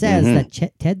 Mike. He says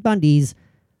that Ted Bundy's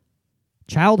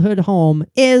childhood home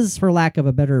is, for lack of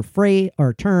a better phrase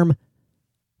or term,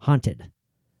 haunted.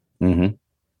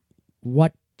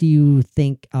 What do you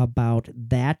think about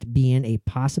that being a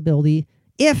possibility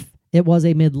if it was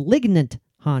a malignant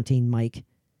haunting, Mike,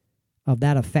 of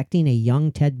that affecting a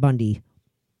young Ted Bundy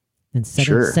and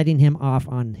setting him off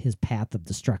on his path of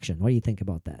destruction? What do you think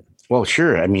about that? Well,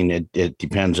 sure. I mean, it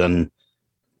depends on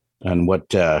what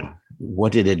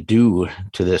did it do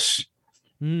to this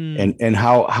and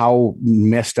how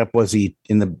messed up was he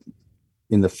in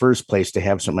the first place to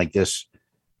have something like this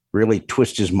really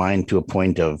twist his mind to a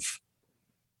point of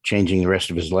changing the rest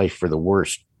of his life for the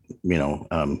worst,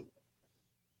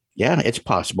 it's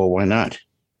possible. Why not?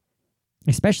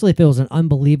 Especially if it was an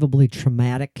unbelievably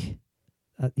traumatic,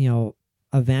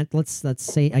 event. Let's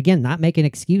say, again, not making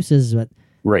excuses, but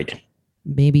right.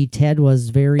 Maybe Ted was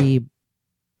very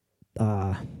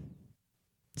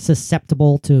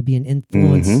susceptible to being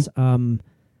influenced.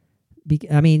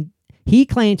 He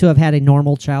claimed to have had a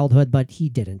normal childhood, but he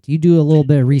didn't. You do a little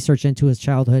bit of research into his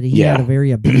childhood. He had a very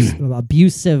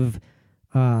abusive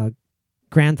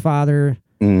grandfather.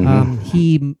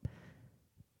 He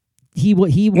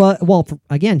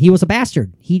was a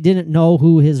bastard. He didn't know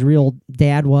who his real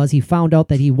dad was. He found out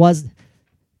that he was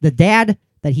the dad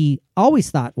that he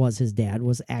always thought was his dad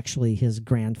was actually his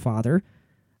grandfather.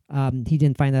 He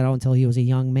didn't find that out until he was a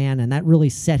young man, and that really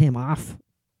set him off,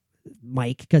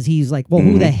 Mike, because he's like, well,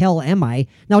 who the hell am I?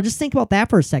 Now, just think about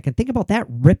that for a second. Think about that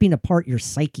ripping apart your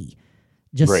psyche.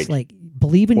 Just like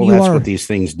believing you that's are. what these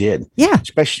things did. Yeah.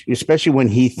 Especially when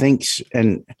he thinks,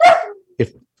 and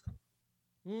if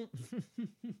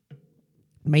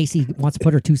Macy wants to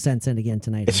put her 2 cents in again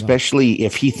tonight. Especially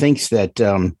if he thinks that,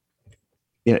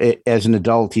 as an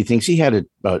adult, he thinks he had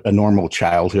a normal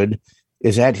childhood.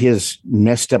 Is that his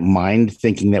messed up mind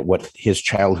thinking that what his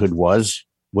childhood was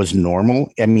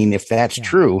normal? I mean, if that's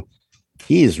true,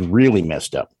 he is really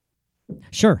messed up.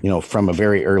 Sure. From a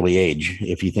very early age,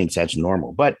 if he thinks that's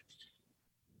normal, but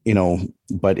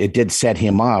it did set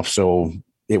him off. So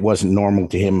it wasn't normal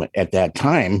to him at that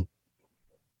time.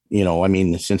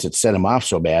 Since it set him off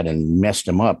so bad and messed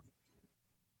him up.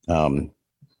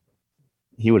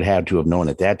 he would have to have known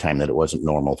at that time that it wasn't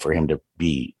normal for him to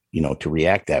be, to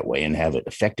react that way and have it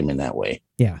affect him in that way.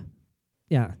 Yeah.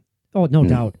 Yeah. Oh, no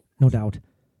doubt. No doubt.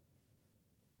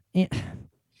 And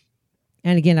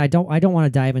again, I don't want to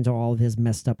dive into all of his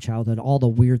messed up childhood, all the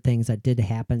weird things that did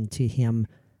happen to him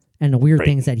and the weird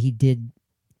things that he did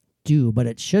do. But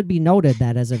it should be noted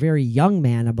that as a very young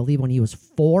man, I believe when he was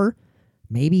 4,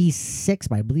 maybe 6,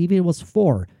 but I believe it was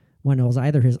 4, when it was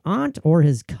either his aunt or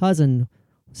his cousin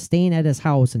staying at his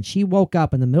house, and she woke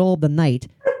up in the middle of the night.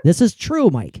 This is true,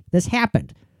 Mike. This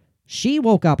happened. She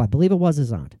woke up, I believe it was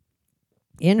his aunt,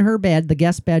 in her bed, the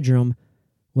guest bedroom,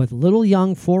 with little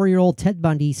young 4-year-old Ted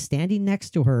Bundy standing next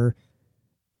to her,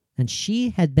 and she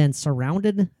had been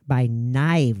surrounded by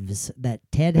knives that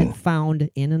Ted had found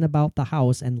in and about the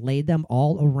house and laid them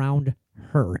all around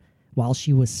her while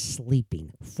she was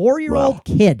sleeping. 4-year-old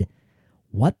kid.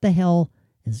 What the hell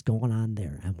is going on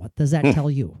there? And what does that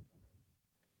tell you?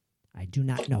 I do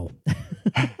not know.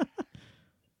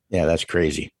 Yeah, that's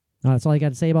crazy. That's all I got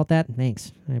to say about that.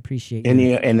 Thanks. I appreciate And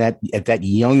you. and that at that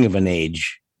young of an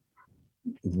age,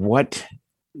 what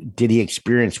did he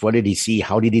experience? What did he see?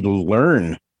 How did he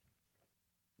learn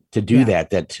to do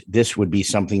that this would be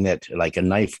something that, like a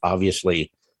knife,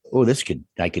 obviously,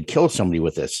 I could kill somebody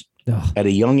with this. Ugh. At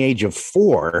a young age of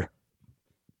 4,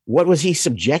 what was he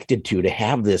subjected to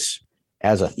have this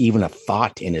as even a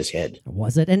thought in his head?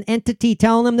 Was it an entity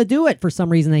telling him to do it for some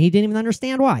reason that he didn't even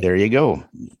understand why? There you go.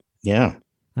 Yeah.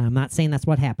 I'm not saying that's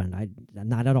what happened.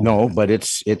 Not at all. No, but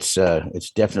it's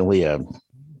definitely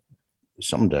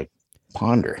something to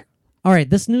ponder. All right,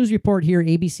 this news report here,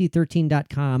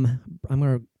 abc13.com. I'm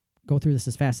going to go through this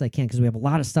as fast as I can because we have a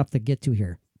lot of stuff to get to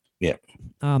here. Yeah.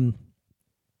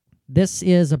 This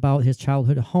is about his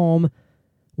childhood home.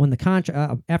 When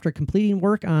after completing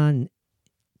work on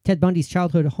Ted Bundy's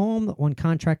childhood home, one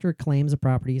contractor claims the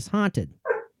property is haunted.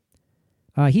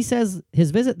 He says his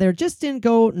visit there just didn't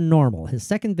go normal. His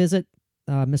second visit,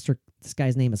 this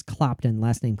guy's name is Clopton,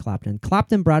 last name Clopton.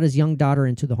 Clopton brought his young daughter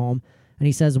into the home, and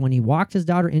he says when he walked his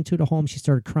daughter into the home, she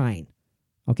started crying.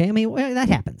 Okay, I mean, that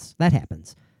happens. That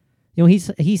happens. He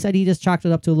said he just chalked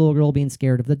it up to a little girl being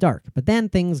scared of the dark. But then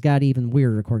things got even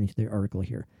weirder, according to the article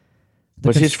here.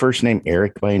 Was his first name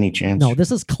Eric by any chance? No,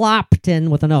 this is Clopton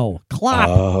with an O.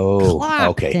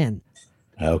 Clopton.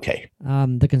 Okay.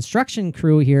 The construction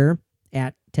crew here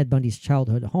at Ted Bundy's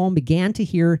childhood home began to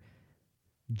hear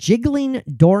jiggling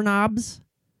doorknobs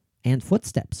and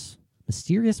footsteps,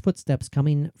 mysterious footsteps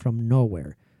coming from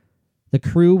nowhere. The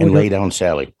crew would lay down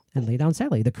Sally.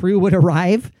 The crew would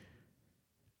arrive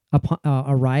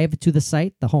to the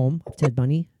site, the home of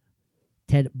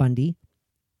Ted Bundy,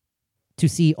 to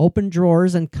see open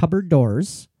drawers and cupboard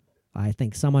doors. I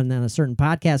think someone on a certain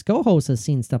podcast co-host has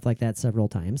seen stuff like that several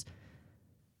times.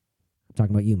 I'm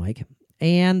talking about you, Mike.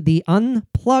 And the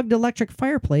unplugged electric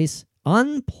fireplace,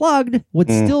 would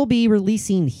still be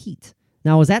releasing heat.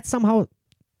 Now, is that somehow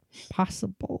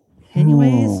possible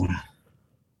anyways?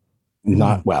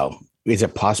 Not well. Is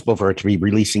it possible for it to be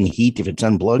releasing heat if it's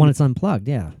unplugged? When it's unplugged,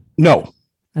 yeah. No.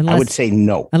 I would say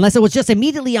no. Unless it was just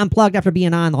immediately unplugged after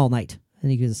being on all night.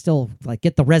 And you could still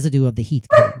get the residue of the heat,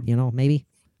 maybe.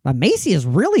 But Macy is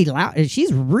really loud.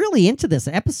 She's really into this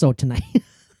episode tonight.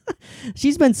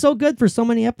 She's been so good for so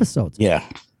many episodes. Yeah.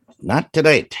 Not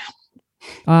tonight.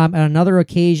 On another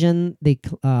occasion, the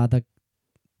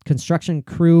construction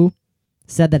crew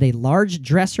said that a large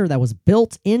dresser that was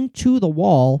built into the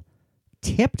wall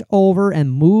tipped over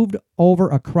and moved over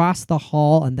across the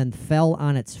hall and then fell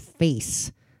on its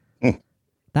face.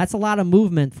 That's a lot of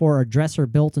movement for a dresser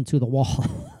built into the wall.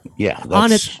 Yeah.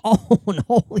 On its own.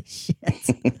 Holy shit.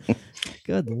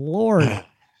 Good Lord.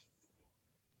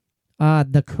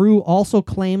 The crew also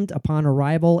claimed upon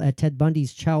arrival at Ted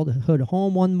Bundy's childhood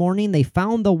home one morning, they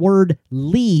found the word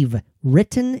leave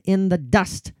written in the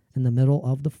dust in the middle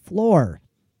of the floor.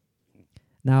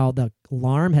 Now, the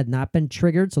alarm had not been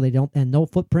triggered, and no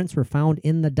footprints were found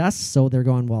in the dust. So they're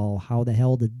going, well, how the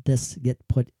hell did this get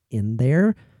put in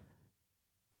there?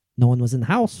 No one was in the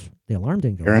house. The alarm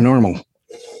didn't go. Paranormal.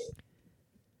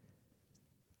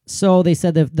 So they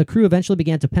said that the crew eventually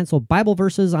began to pencil Bible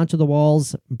verses onto the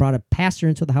walls, brought a pastor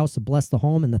into the house to bless the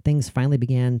home, and the things finally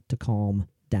began to calm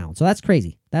down. So that's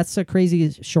crazy. That's a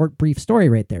crazy, short, brief story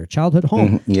right there. Childhood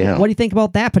home. Yeah. What do you think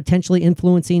about that potentially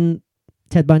influencing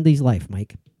Ted Bundy's life,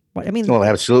 Mike? Well,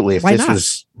 absolutely. If why this not?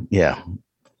 was, yeah.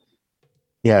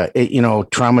 Yeah.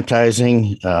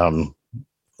 Traumatizing.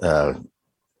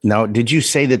 Now, did you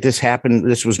say that this happened?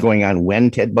 This was going on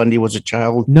when Ted Bundy was a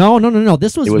child? No.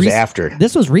 This was after.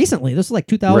 This was recently. This was like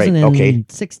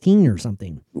 2016 or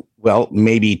something. Well,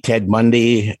 maybe Ted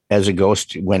Bundy as a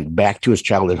ghost went back to his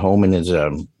childhood home and is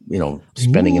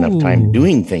spending enough time Ooh.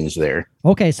 doing things there.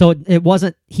 Okay, so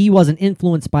he wasn't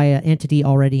influenced by an entity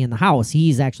already in the house.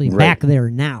 He's actually Right. back there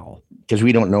now. Because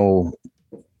we don't know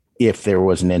if there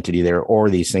was an entity there or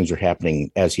these things are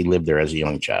happening as he lived there as a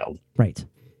young child. Right.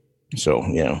 So,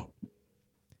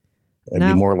 I'd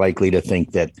Now- be more likely to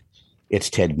think that it's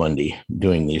Ted Bundy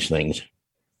doing these things.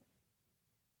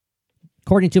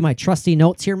 According to my trusty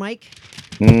notes here, Mike,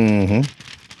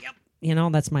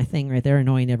 Mm-hmm. that's my thing right there,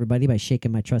 annoying everybody by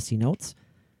shaking my trusty notes.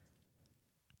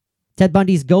 Ted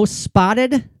Bundy's ghost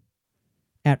spotted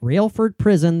at Railford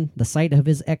Prison, the site of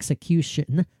his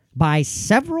execution, by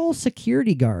several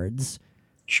security guards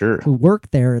Sure. who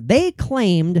worked there. They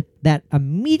claimed that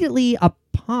immediately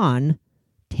upon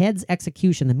Ted's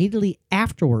execution, immediately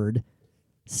afterward,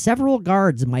 several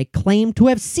guards might claim to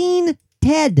have seen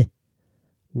Ted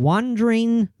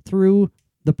wandering through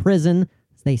the prison.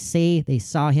 They say they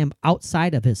saw him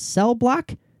outside of his cell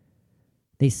block.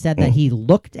 They said that he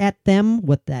looked at them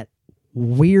with that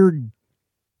weird,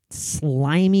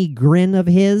 slimy grin of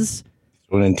his.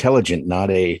 An intelligent, not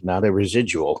a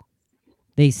residual.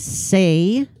 They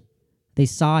say they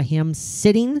saw him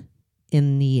sitting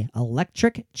in the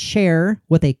electric chair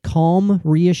with a calm,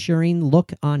 reassuring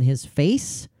look on his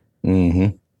face.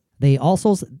 Mm-hmm. They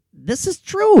also, this is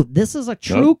true. This is a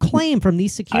true claim from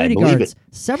these security believe guards. it.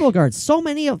 Several guards. So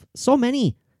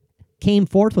many came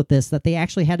forth with this that they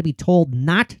actually had to be told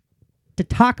not to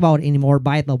talk about it anymore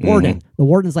by the warden. The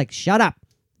warden's like, shut up.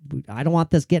 I don't want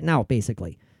this getting out,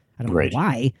 basically. I don't Right. know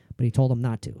why, but he told them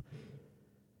not to.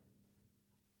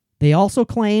 They also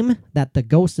claim that the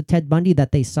ghost of Ted Bundy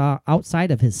that they saw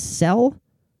outside of his cell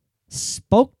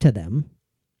spoke to them,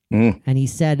 and he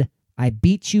said, I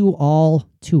beat you all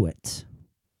to it.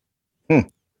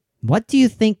 What do you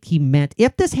think he meant?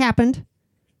 If this happened,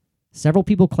 several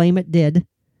people claim it did.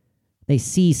 They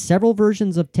see several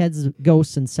versions of Ted's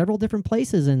ghosts in several different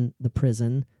places in the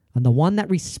prison. And the one that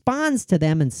responds to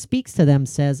them and speaks to them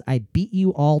says, I beat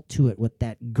you all to it, with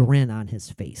that grin on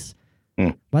his face.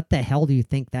 What the hell do you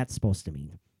think that's supposed to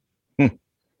mean?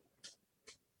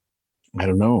 I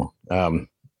don't know.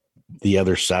 The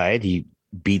other side, he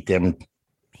beat them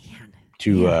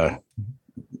to,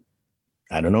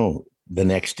 I don't know, the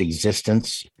next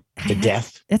existence, to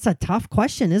death. It's a tough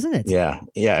question, isn't it? Yeah.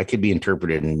 It could be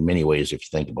interpreted in many ways if you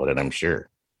think about it, I'm sure.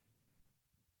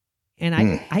 And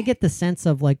I get the sense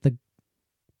of like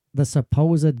the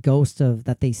supposed ghost of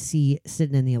that they see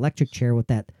sitting in the electric chair with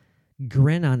that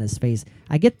grin on his face.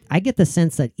 I get the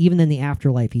sense that even in the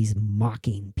afterlife he's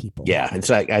mocking people. Yeah, it's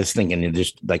like I was thinking it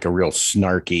just like a real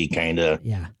snarky kind of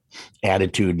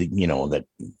attitude, that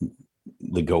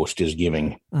the ghost is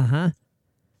giving.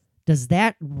 Does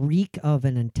that reek of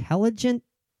an intelligent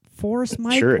force,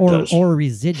 Mike, Sure it does. or a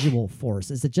residual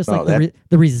force? Is it just Oh, like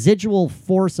the residual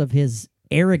force of his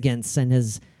arrogance and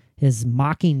his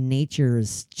mocking nature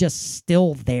is just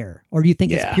still there, or do you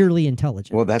think it's purely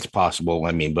intelligent? Well, that's possible.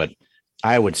 I mean, but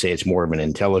I would say it's more of an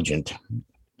intelligent.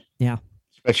 Yeah.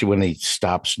 Especially when he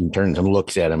stops and turns and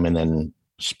looks at him and then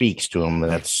speaks to him.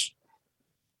 That's,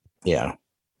 yeah.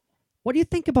 What do you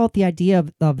think about the idea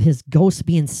of his ghost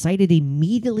being sighted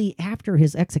immediately after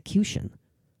his execution?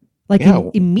 Like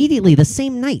immediately, the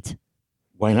same night.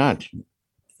 Why not?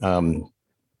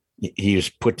 He was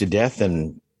put to death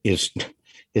and his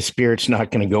spirit's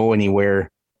not going to go anywhere.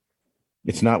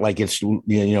 It's not like it's,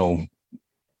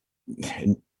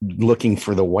 looking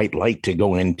for the white light to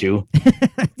go into.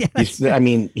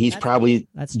 He's probably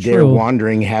there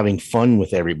wandering, having fun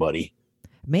with everybody.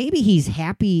 Maybe he's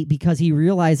happy because he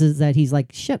realizes that he's like,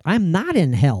 shit, I'm not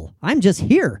in hell. I'm just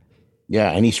here.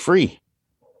 Yeah, and he's free.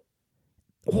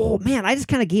 Oh, man, I just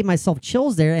kind of gave myself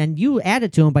chills there, and you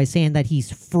added to him by saying that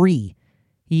he's free.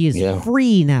 He is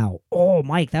free now. Oh,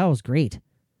 Mike, that was great.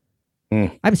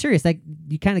 I'm serious. That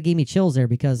you kind of gave me chills there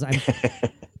because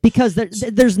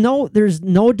there's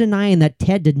no denying that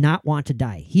Ted did not want to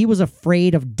die. He was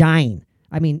afraid of dying.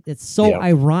 I mean, it's so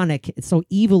ironic. It's so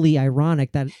evilly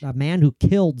ironic that a man who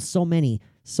killed so many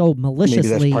so maliciously.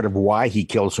 Maybe that's part of why he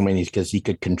killed so many, is because he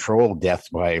could control death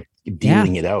by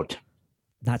dealing it out.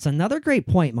 That's another great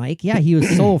point, Mike. Yeah, he was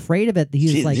so afraid of it that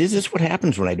he was like, "This is what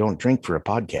happens when I don't drink for a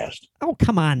podcast." Oh,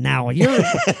 come on now!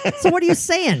 So what are you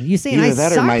saying? You saying either I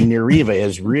that suck? or my Neriva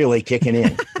is really kicking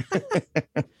in.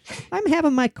 I'm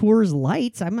having my Coors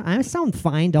Lights. I sound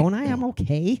fine, don't I? I'm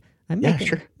okay. I'm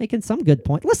making some good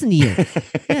point. Listen to you.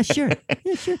 Yeah, sure.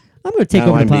 I'm going to take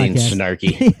over the being podcast.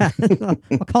 snarky.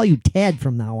 I'll call you Ted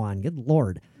from now on. Good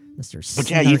Lord. Mr. But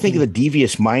yeah, you think of the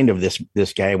devious mind of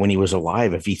this guy when he was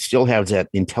alive. If he still has that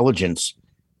intelligence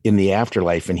in the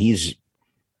afterlife, and he's,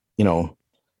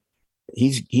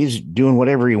 he's doing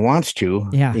whatever he wants to.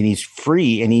 Yeah. And he's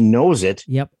free and he knows it.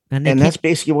 Yep. And that's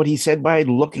basically what he said by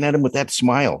looking at him with that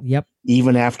smile. Yep.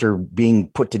 Even after being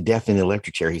put to death in the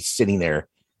electric chair, he's sitting there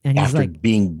And he's after like,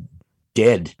 being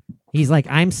dead. he's like,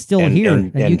 I'm still here,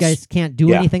 and you guys can't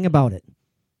do anything about it.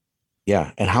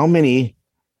 Yeah. And how many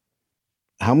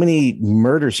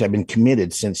murders have been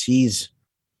committed since he's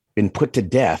been put to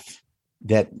death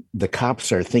that the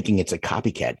cops are thinking it's a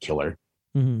copycat killer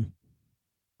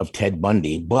of Ted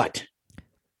Bundy, but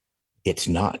it's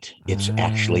not. It's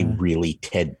actually really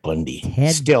Ted Bundy.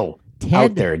 Still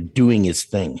out there doing his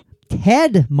thing.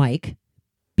 Ted, Mike,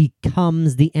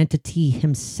 becomes the entity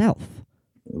himself.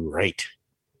 Right.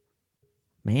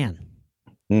 Man.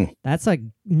 That's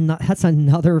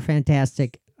another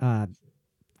fantastic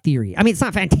theory. I mean, it's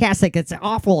not fantastic. It's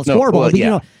awful. It's horrible. Well, but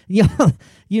yeah.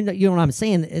 you know what I'm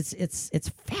saying. It's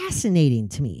fascinating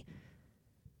to me.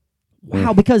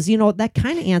 Wow, because that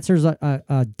kind of answers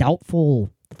a doubtful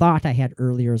thought I had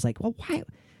earlier. Is like, well, why?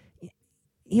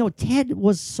 Ted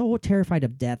was so terrified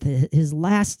of death. His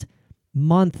last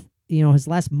months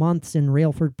in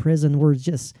Railford prison were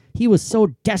just. He was so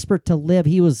desperate to live.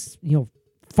 He was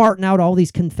farting out all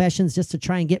these confessions just to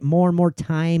try and get more and more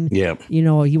time. Yeah.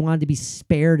 He wanted to be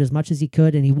spared as much as he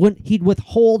could, and he'd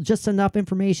withhold just enough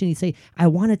information. He'd say, I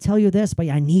want to tell you this, but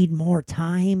I need more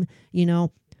time,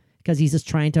 because he's just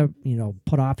trying to,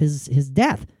 put off his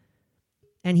death.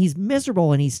 And he's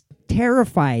miserable and he's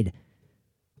terrified.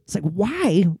 It's like,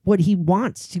 why would he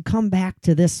want to come back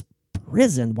to this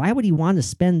prison? Why would he want to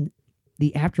spend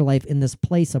the afterlife in this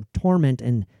place of torment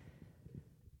and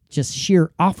just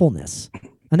sheer awfulness?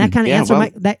 And that kind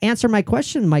of answered my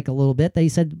question, Mike, a little bit. They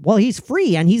said, well, he's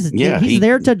free and he's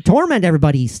there to torment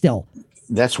everybody still.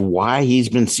 That's why he's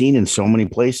been seen in so many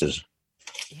places.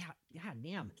 Yeah,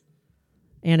 damn.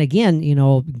 And again,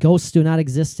 ghosts do not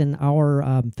exist in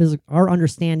our our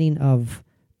understanding of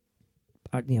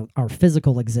our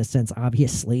physical existence.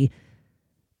 Obviously,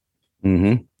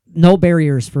 no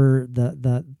barriers for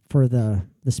the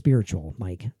spiritual,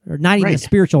 Mike, or not even the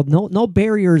spiritual. No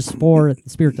barriers for the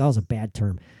spiritual. That was a bad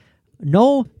term.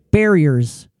 No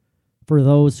barriers for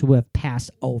those who have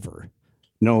passed over.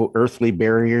 No earthly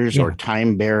barriers or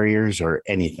time barriers or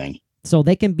anything. So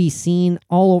they can be seen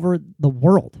all over the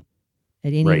world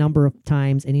at any number of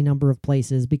times, any number of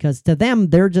places, because to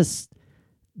them, they're just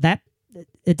that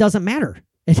it doesn't matter.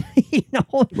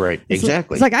 Right.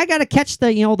 Exactly. It's like, I got to catch the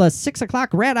 6:00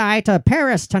 red eye to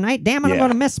Paris tonight. Damn it. I'm going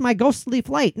to miss my ghostly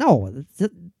flight. No,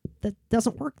 that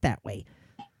doesn't work that way.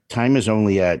 Time is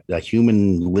only a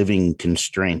human living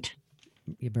constraint.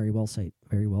 You're very well said.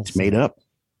 Very well said. It's made up.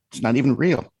 It's not even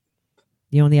real.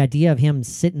 And the idea of him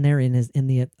sitting there in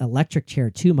the electric chair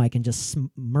too, Mike, and just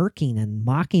smirking and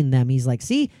mocking them. He's like,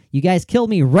 see, you guys killed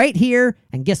me right here.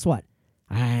 And guess what?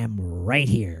 I'm right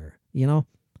here, Yeah.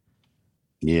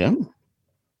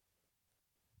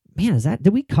 Man,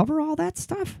 did we cover all that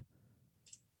stuff?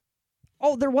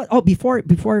 Oh, there was. Oh, before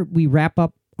we wrap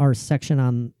up our section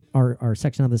on our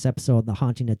section of this episode, The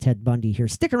Haunting of Ted Bundy here.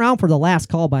 Stick around for the last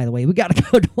call, by the way. We got a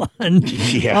good one.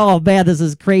 Yeah. Oh, man, this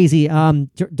is crazy.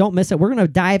 Don't miss it. We're going to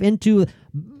dive into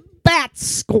Bat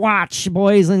Squatch,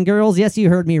 boys and girls. Yes, you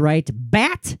heard me right.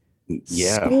 Bat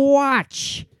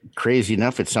Squatch. Crazy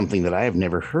enough, it's something that I have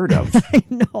never heard of. I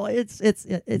know it's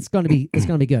going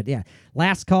to be good. Yeah.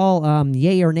 Last call.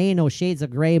 Yay or nay? No shades of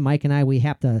gray. Mike and I, we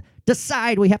have to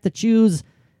decide. We have to choose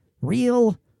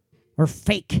real or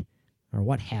fake or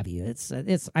what have you. It's.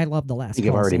 I love the last. I think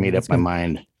I've already made up my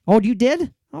mind. Oh, you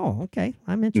did? Oh, okay.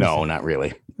 I'm interested. No, not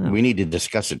really. Oh. We need to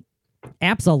discuss it.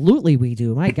 Absolutely, we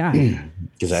do. My God. Yeah.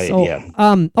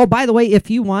 Oh, by the way, if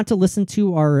you want to listen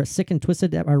to our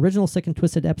original Sick and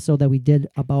Twisted episode that we did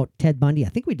about Ted Bundy, I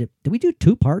think we did. Did we do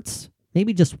 2 parts?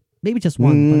 Maybe just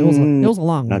one. But it was a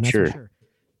long one. Not sure. For sure.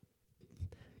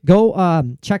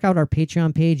 Go check out our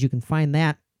Patreon page. You can find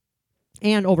that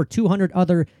and over 200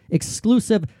 other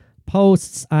exclusive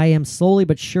posts. I am slowly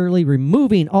but surely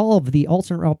removing all of the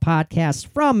Alternate Route podcasts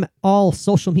from all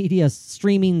social media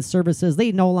streaming services.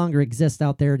 They no longer exist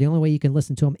out there. The only way you can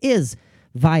listen to them is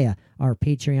via our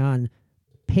Patreon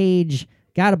page.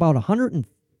 Got about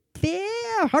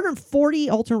 140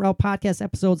 Alternate Route podcast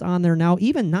episodes on there now.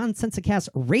 Even Nonsensicast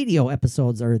radio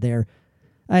episodes are there,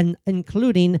 and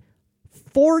including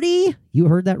 40, you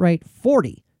heard that right,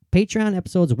 40 Patreon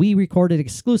episodes we recorded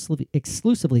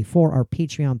exclusively for our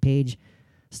Patreon page.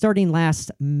 Starting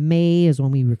last May is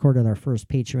when we recorded our first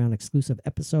Patreon exclusive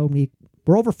episode.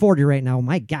 We're over 40 right now.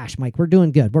 My gosh, Mike, we're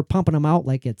doing good. We're pumping them out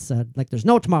like it's like there's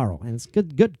no tomorrow, and it's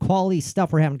good quality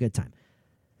stuff. We're having a good time.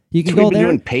 You can So go we've been there.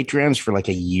 doing Patreons for like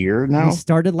a year now. We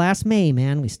started last May,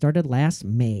 man. We started last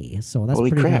May. So that's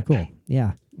Holy pretty crap. cool.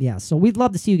 Yeah. Yeah. So we'd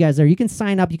love to see you guys there. You can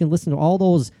sign up. You can listen to all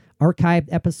those archived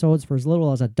episodes for as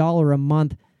little as $1 a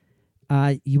month.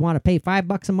 You want to pay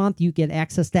 $5 a month, you get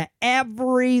access to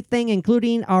everything,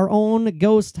 including our own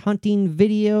ghost hunting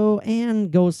video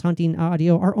and ghost hunting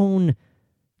audio, our own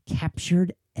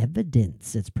captured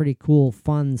evidence. It's pretty cool,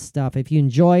 fun stuff. If you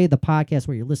enjoy the podcast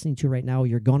where you're listening to right now,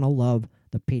 you're going to love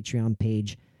the Patreon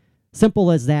page.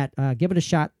 Simple as that. Give it a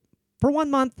shot for 1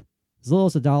 month, as little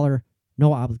as $1,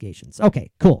 no obligations.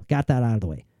 Okay, cool. Got that out of the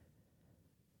way.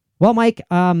 Well, Mike,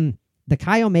 the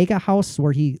Chi Omega house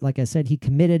where he, like I said,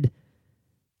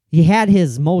 he had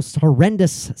his most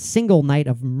horrendous single night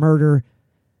of murder.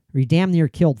 He damn near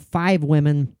killed 5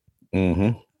 women.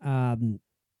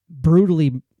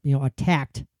 Brutally,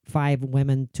 attacked 5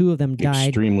 women. 2 of them died.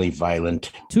 Extremely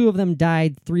violent. 2 of them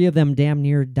died. 3 of them damn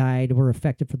near died, were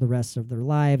affected for the rest of their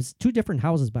lives. 2 different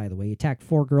houses, by the way. He attacked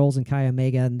 4 girls in Chi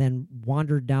Omega and then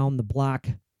wandered down the block,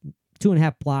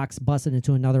 2.5 blocks, busted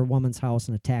into another woman's house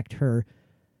and attacked her.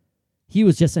 He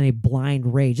was just in a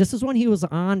blind rage. This is when he was an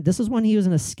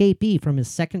escapee from his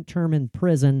second term in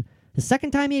prison. The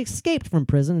second time he escaped from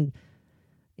prison.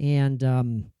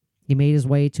 And he made his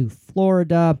way to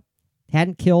Florida.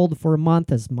 Hadn't killed for a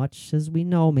month, as much as we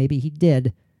know. Maybe he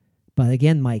did. But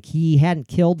again, Mike, he hadn't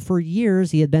killed for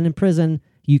years. He had been in prison.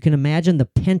 You can imagine the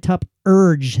pent-up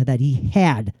urge that he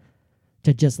had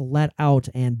to just let out.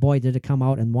 And boy, did it come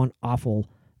out in one awful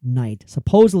night.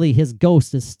 Supposedly, his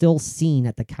ghost is still seen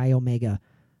at the Chi Omega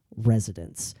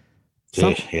residence.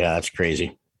 Yeah, that's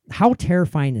crazy. How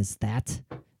terrifying is that?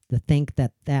 To think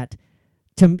that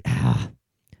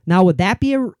now, would that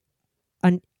be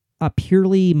a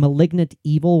purely malignant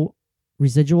evil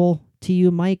residual to you,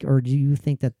 Mike? Or do you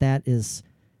think that is...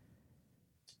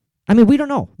 I mean, we don't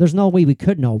know. There's no way we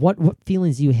could know. What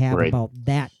feelings do you have about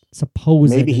that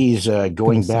supposed... Maybe he's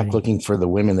going back sighting? looking for the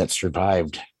women that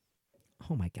survived.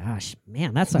 Oh my gosh,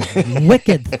 man, that's a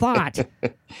wicked thought.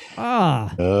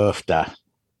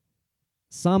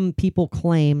 Some people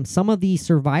claim, some of the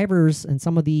survivors and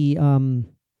some of the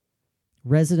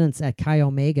residents at Chi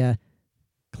Omega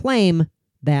claim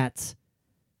that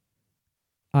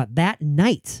that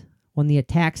night when the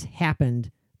attacks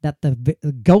happened, that the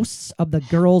ghosts of the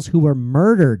girls who were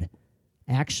murdered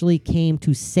actually came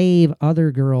to save other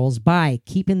girls by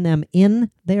keeping them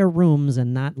in their rooms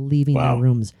and not leaving their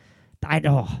rooms.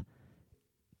 Imagine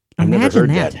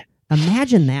that.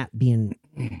 Imagine that being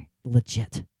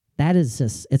legit. That is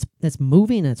just, it's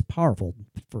moving and it's powerful.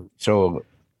 So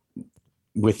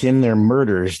within their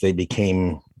murders, they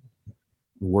became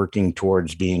working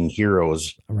towards being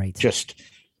heroes. Right. Just,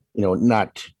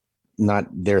 not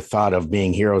their thought of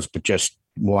being heroes, but just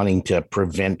wanting to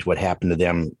prevent what happened to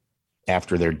them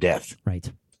after their death.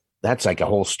 Right. That's like a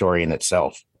whole story in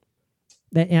itself.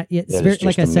 It's That very, is just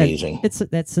like I amazing.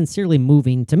 said, that's sincerely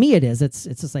moving. To me, it is. It's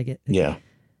just like it. Yeah.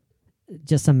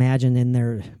 Just imagine in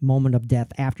their moment of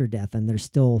death, after death, and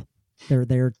they're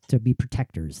there to be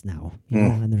protectors now,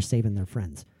 and they're saving their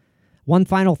friends. One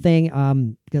final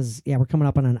thing, because we're coming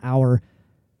up on an hour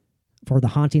for the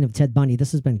haunting of Ted Bundy.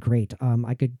 This has been great.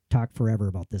 I could talk forever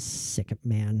about this sick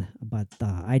man, but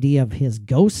the idea of his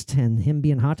ghost and him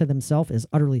being haunted himself is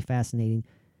utterly fascinating.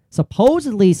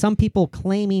 Supposedly, some people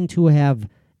claiming to have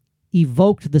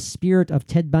evoked the spirit of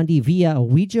Ted Bundy via a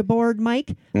Ouija board,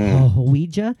 Mike. A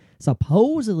Ouija.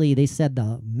 Supposedly, they said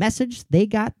the message they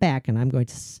got back, and I'm going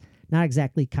to not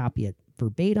exactly copy it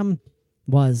verbatim,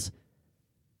 was,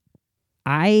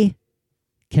 I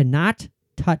cannot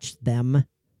touch them.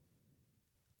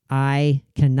 I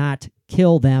cannot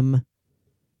kill them.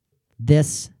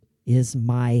 This is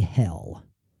my hell.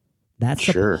 That's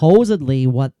supposedly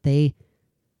what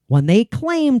when they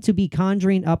claim to be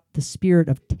conjuring up the spirit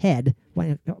of Ted.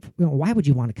 Why would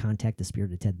you want to contact the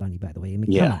spirit of Ted Bundy, by the way? I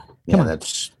mean, come on.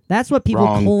 That's what people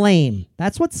claim.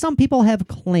 That's what some people have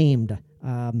claimed.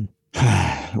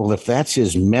 Well, if that's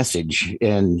his message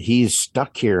and he's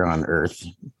stuck here on Earth,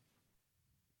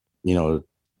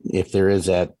 if there is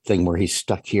that thing where he's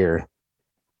stuck here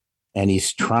and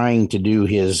he's trying to do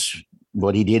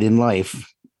what he did in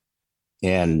life,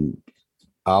 and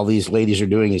all these ladies are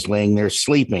doing is laying there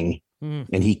sleeping,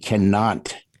 and he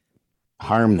cannot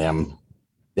harm them,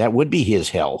 that would be his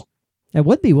hell. It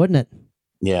would be, wouldn't it?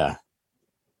 Yeah.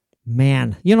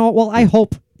 Man, I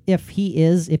hope if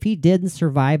he did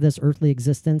survive this earthly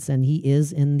existence and he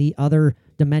is in the other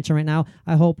dimension right now,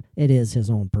 I hope it is his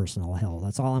own personal hell.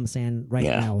 That's all I'm saying right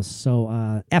now.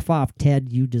 So F off,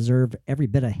 Ted. You deserve every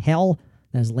bit of hell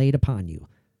that is laid upon you.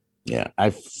 Yeah, I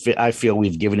feel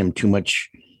we've given him too much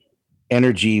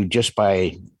energy just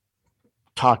by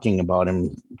talking about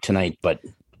him tonight, but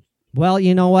Well,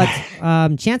 you know what?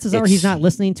 Chances are he's not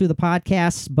listening to the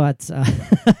podcast, but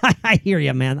I hear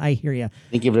you, man. I hear you.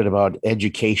 think of it about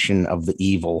education of the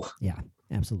evil. Yeah,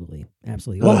 absolutely.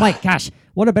 Absolutely. Well, Mike, gosh,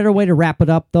 what a better way to wrap it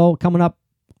up, though. Coming up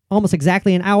almost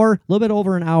exactly an hour, a little bit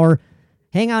over an hour.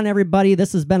 Hang on, everybody.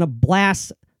 This has been a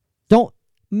blast. Don't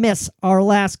miss our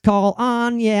last call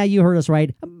on, yeah, you heard us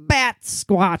right, Bat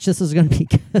Squatch. This is going to be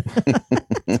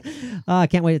good. I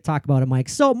can't wait to talk about it, Mike.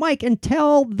 So, Mike,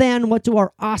 until then, what do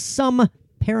our awesome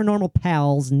paranormal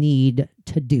pals need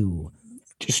to do?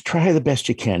 Just try the best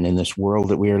you can in this world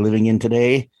that we are living in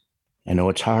today. I know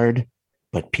it's hard,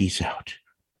 but peace out.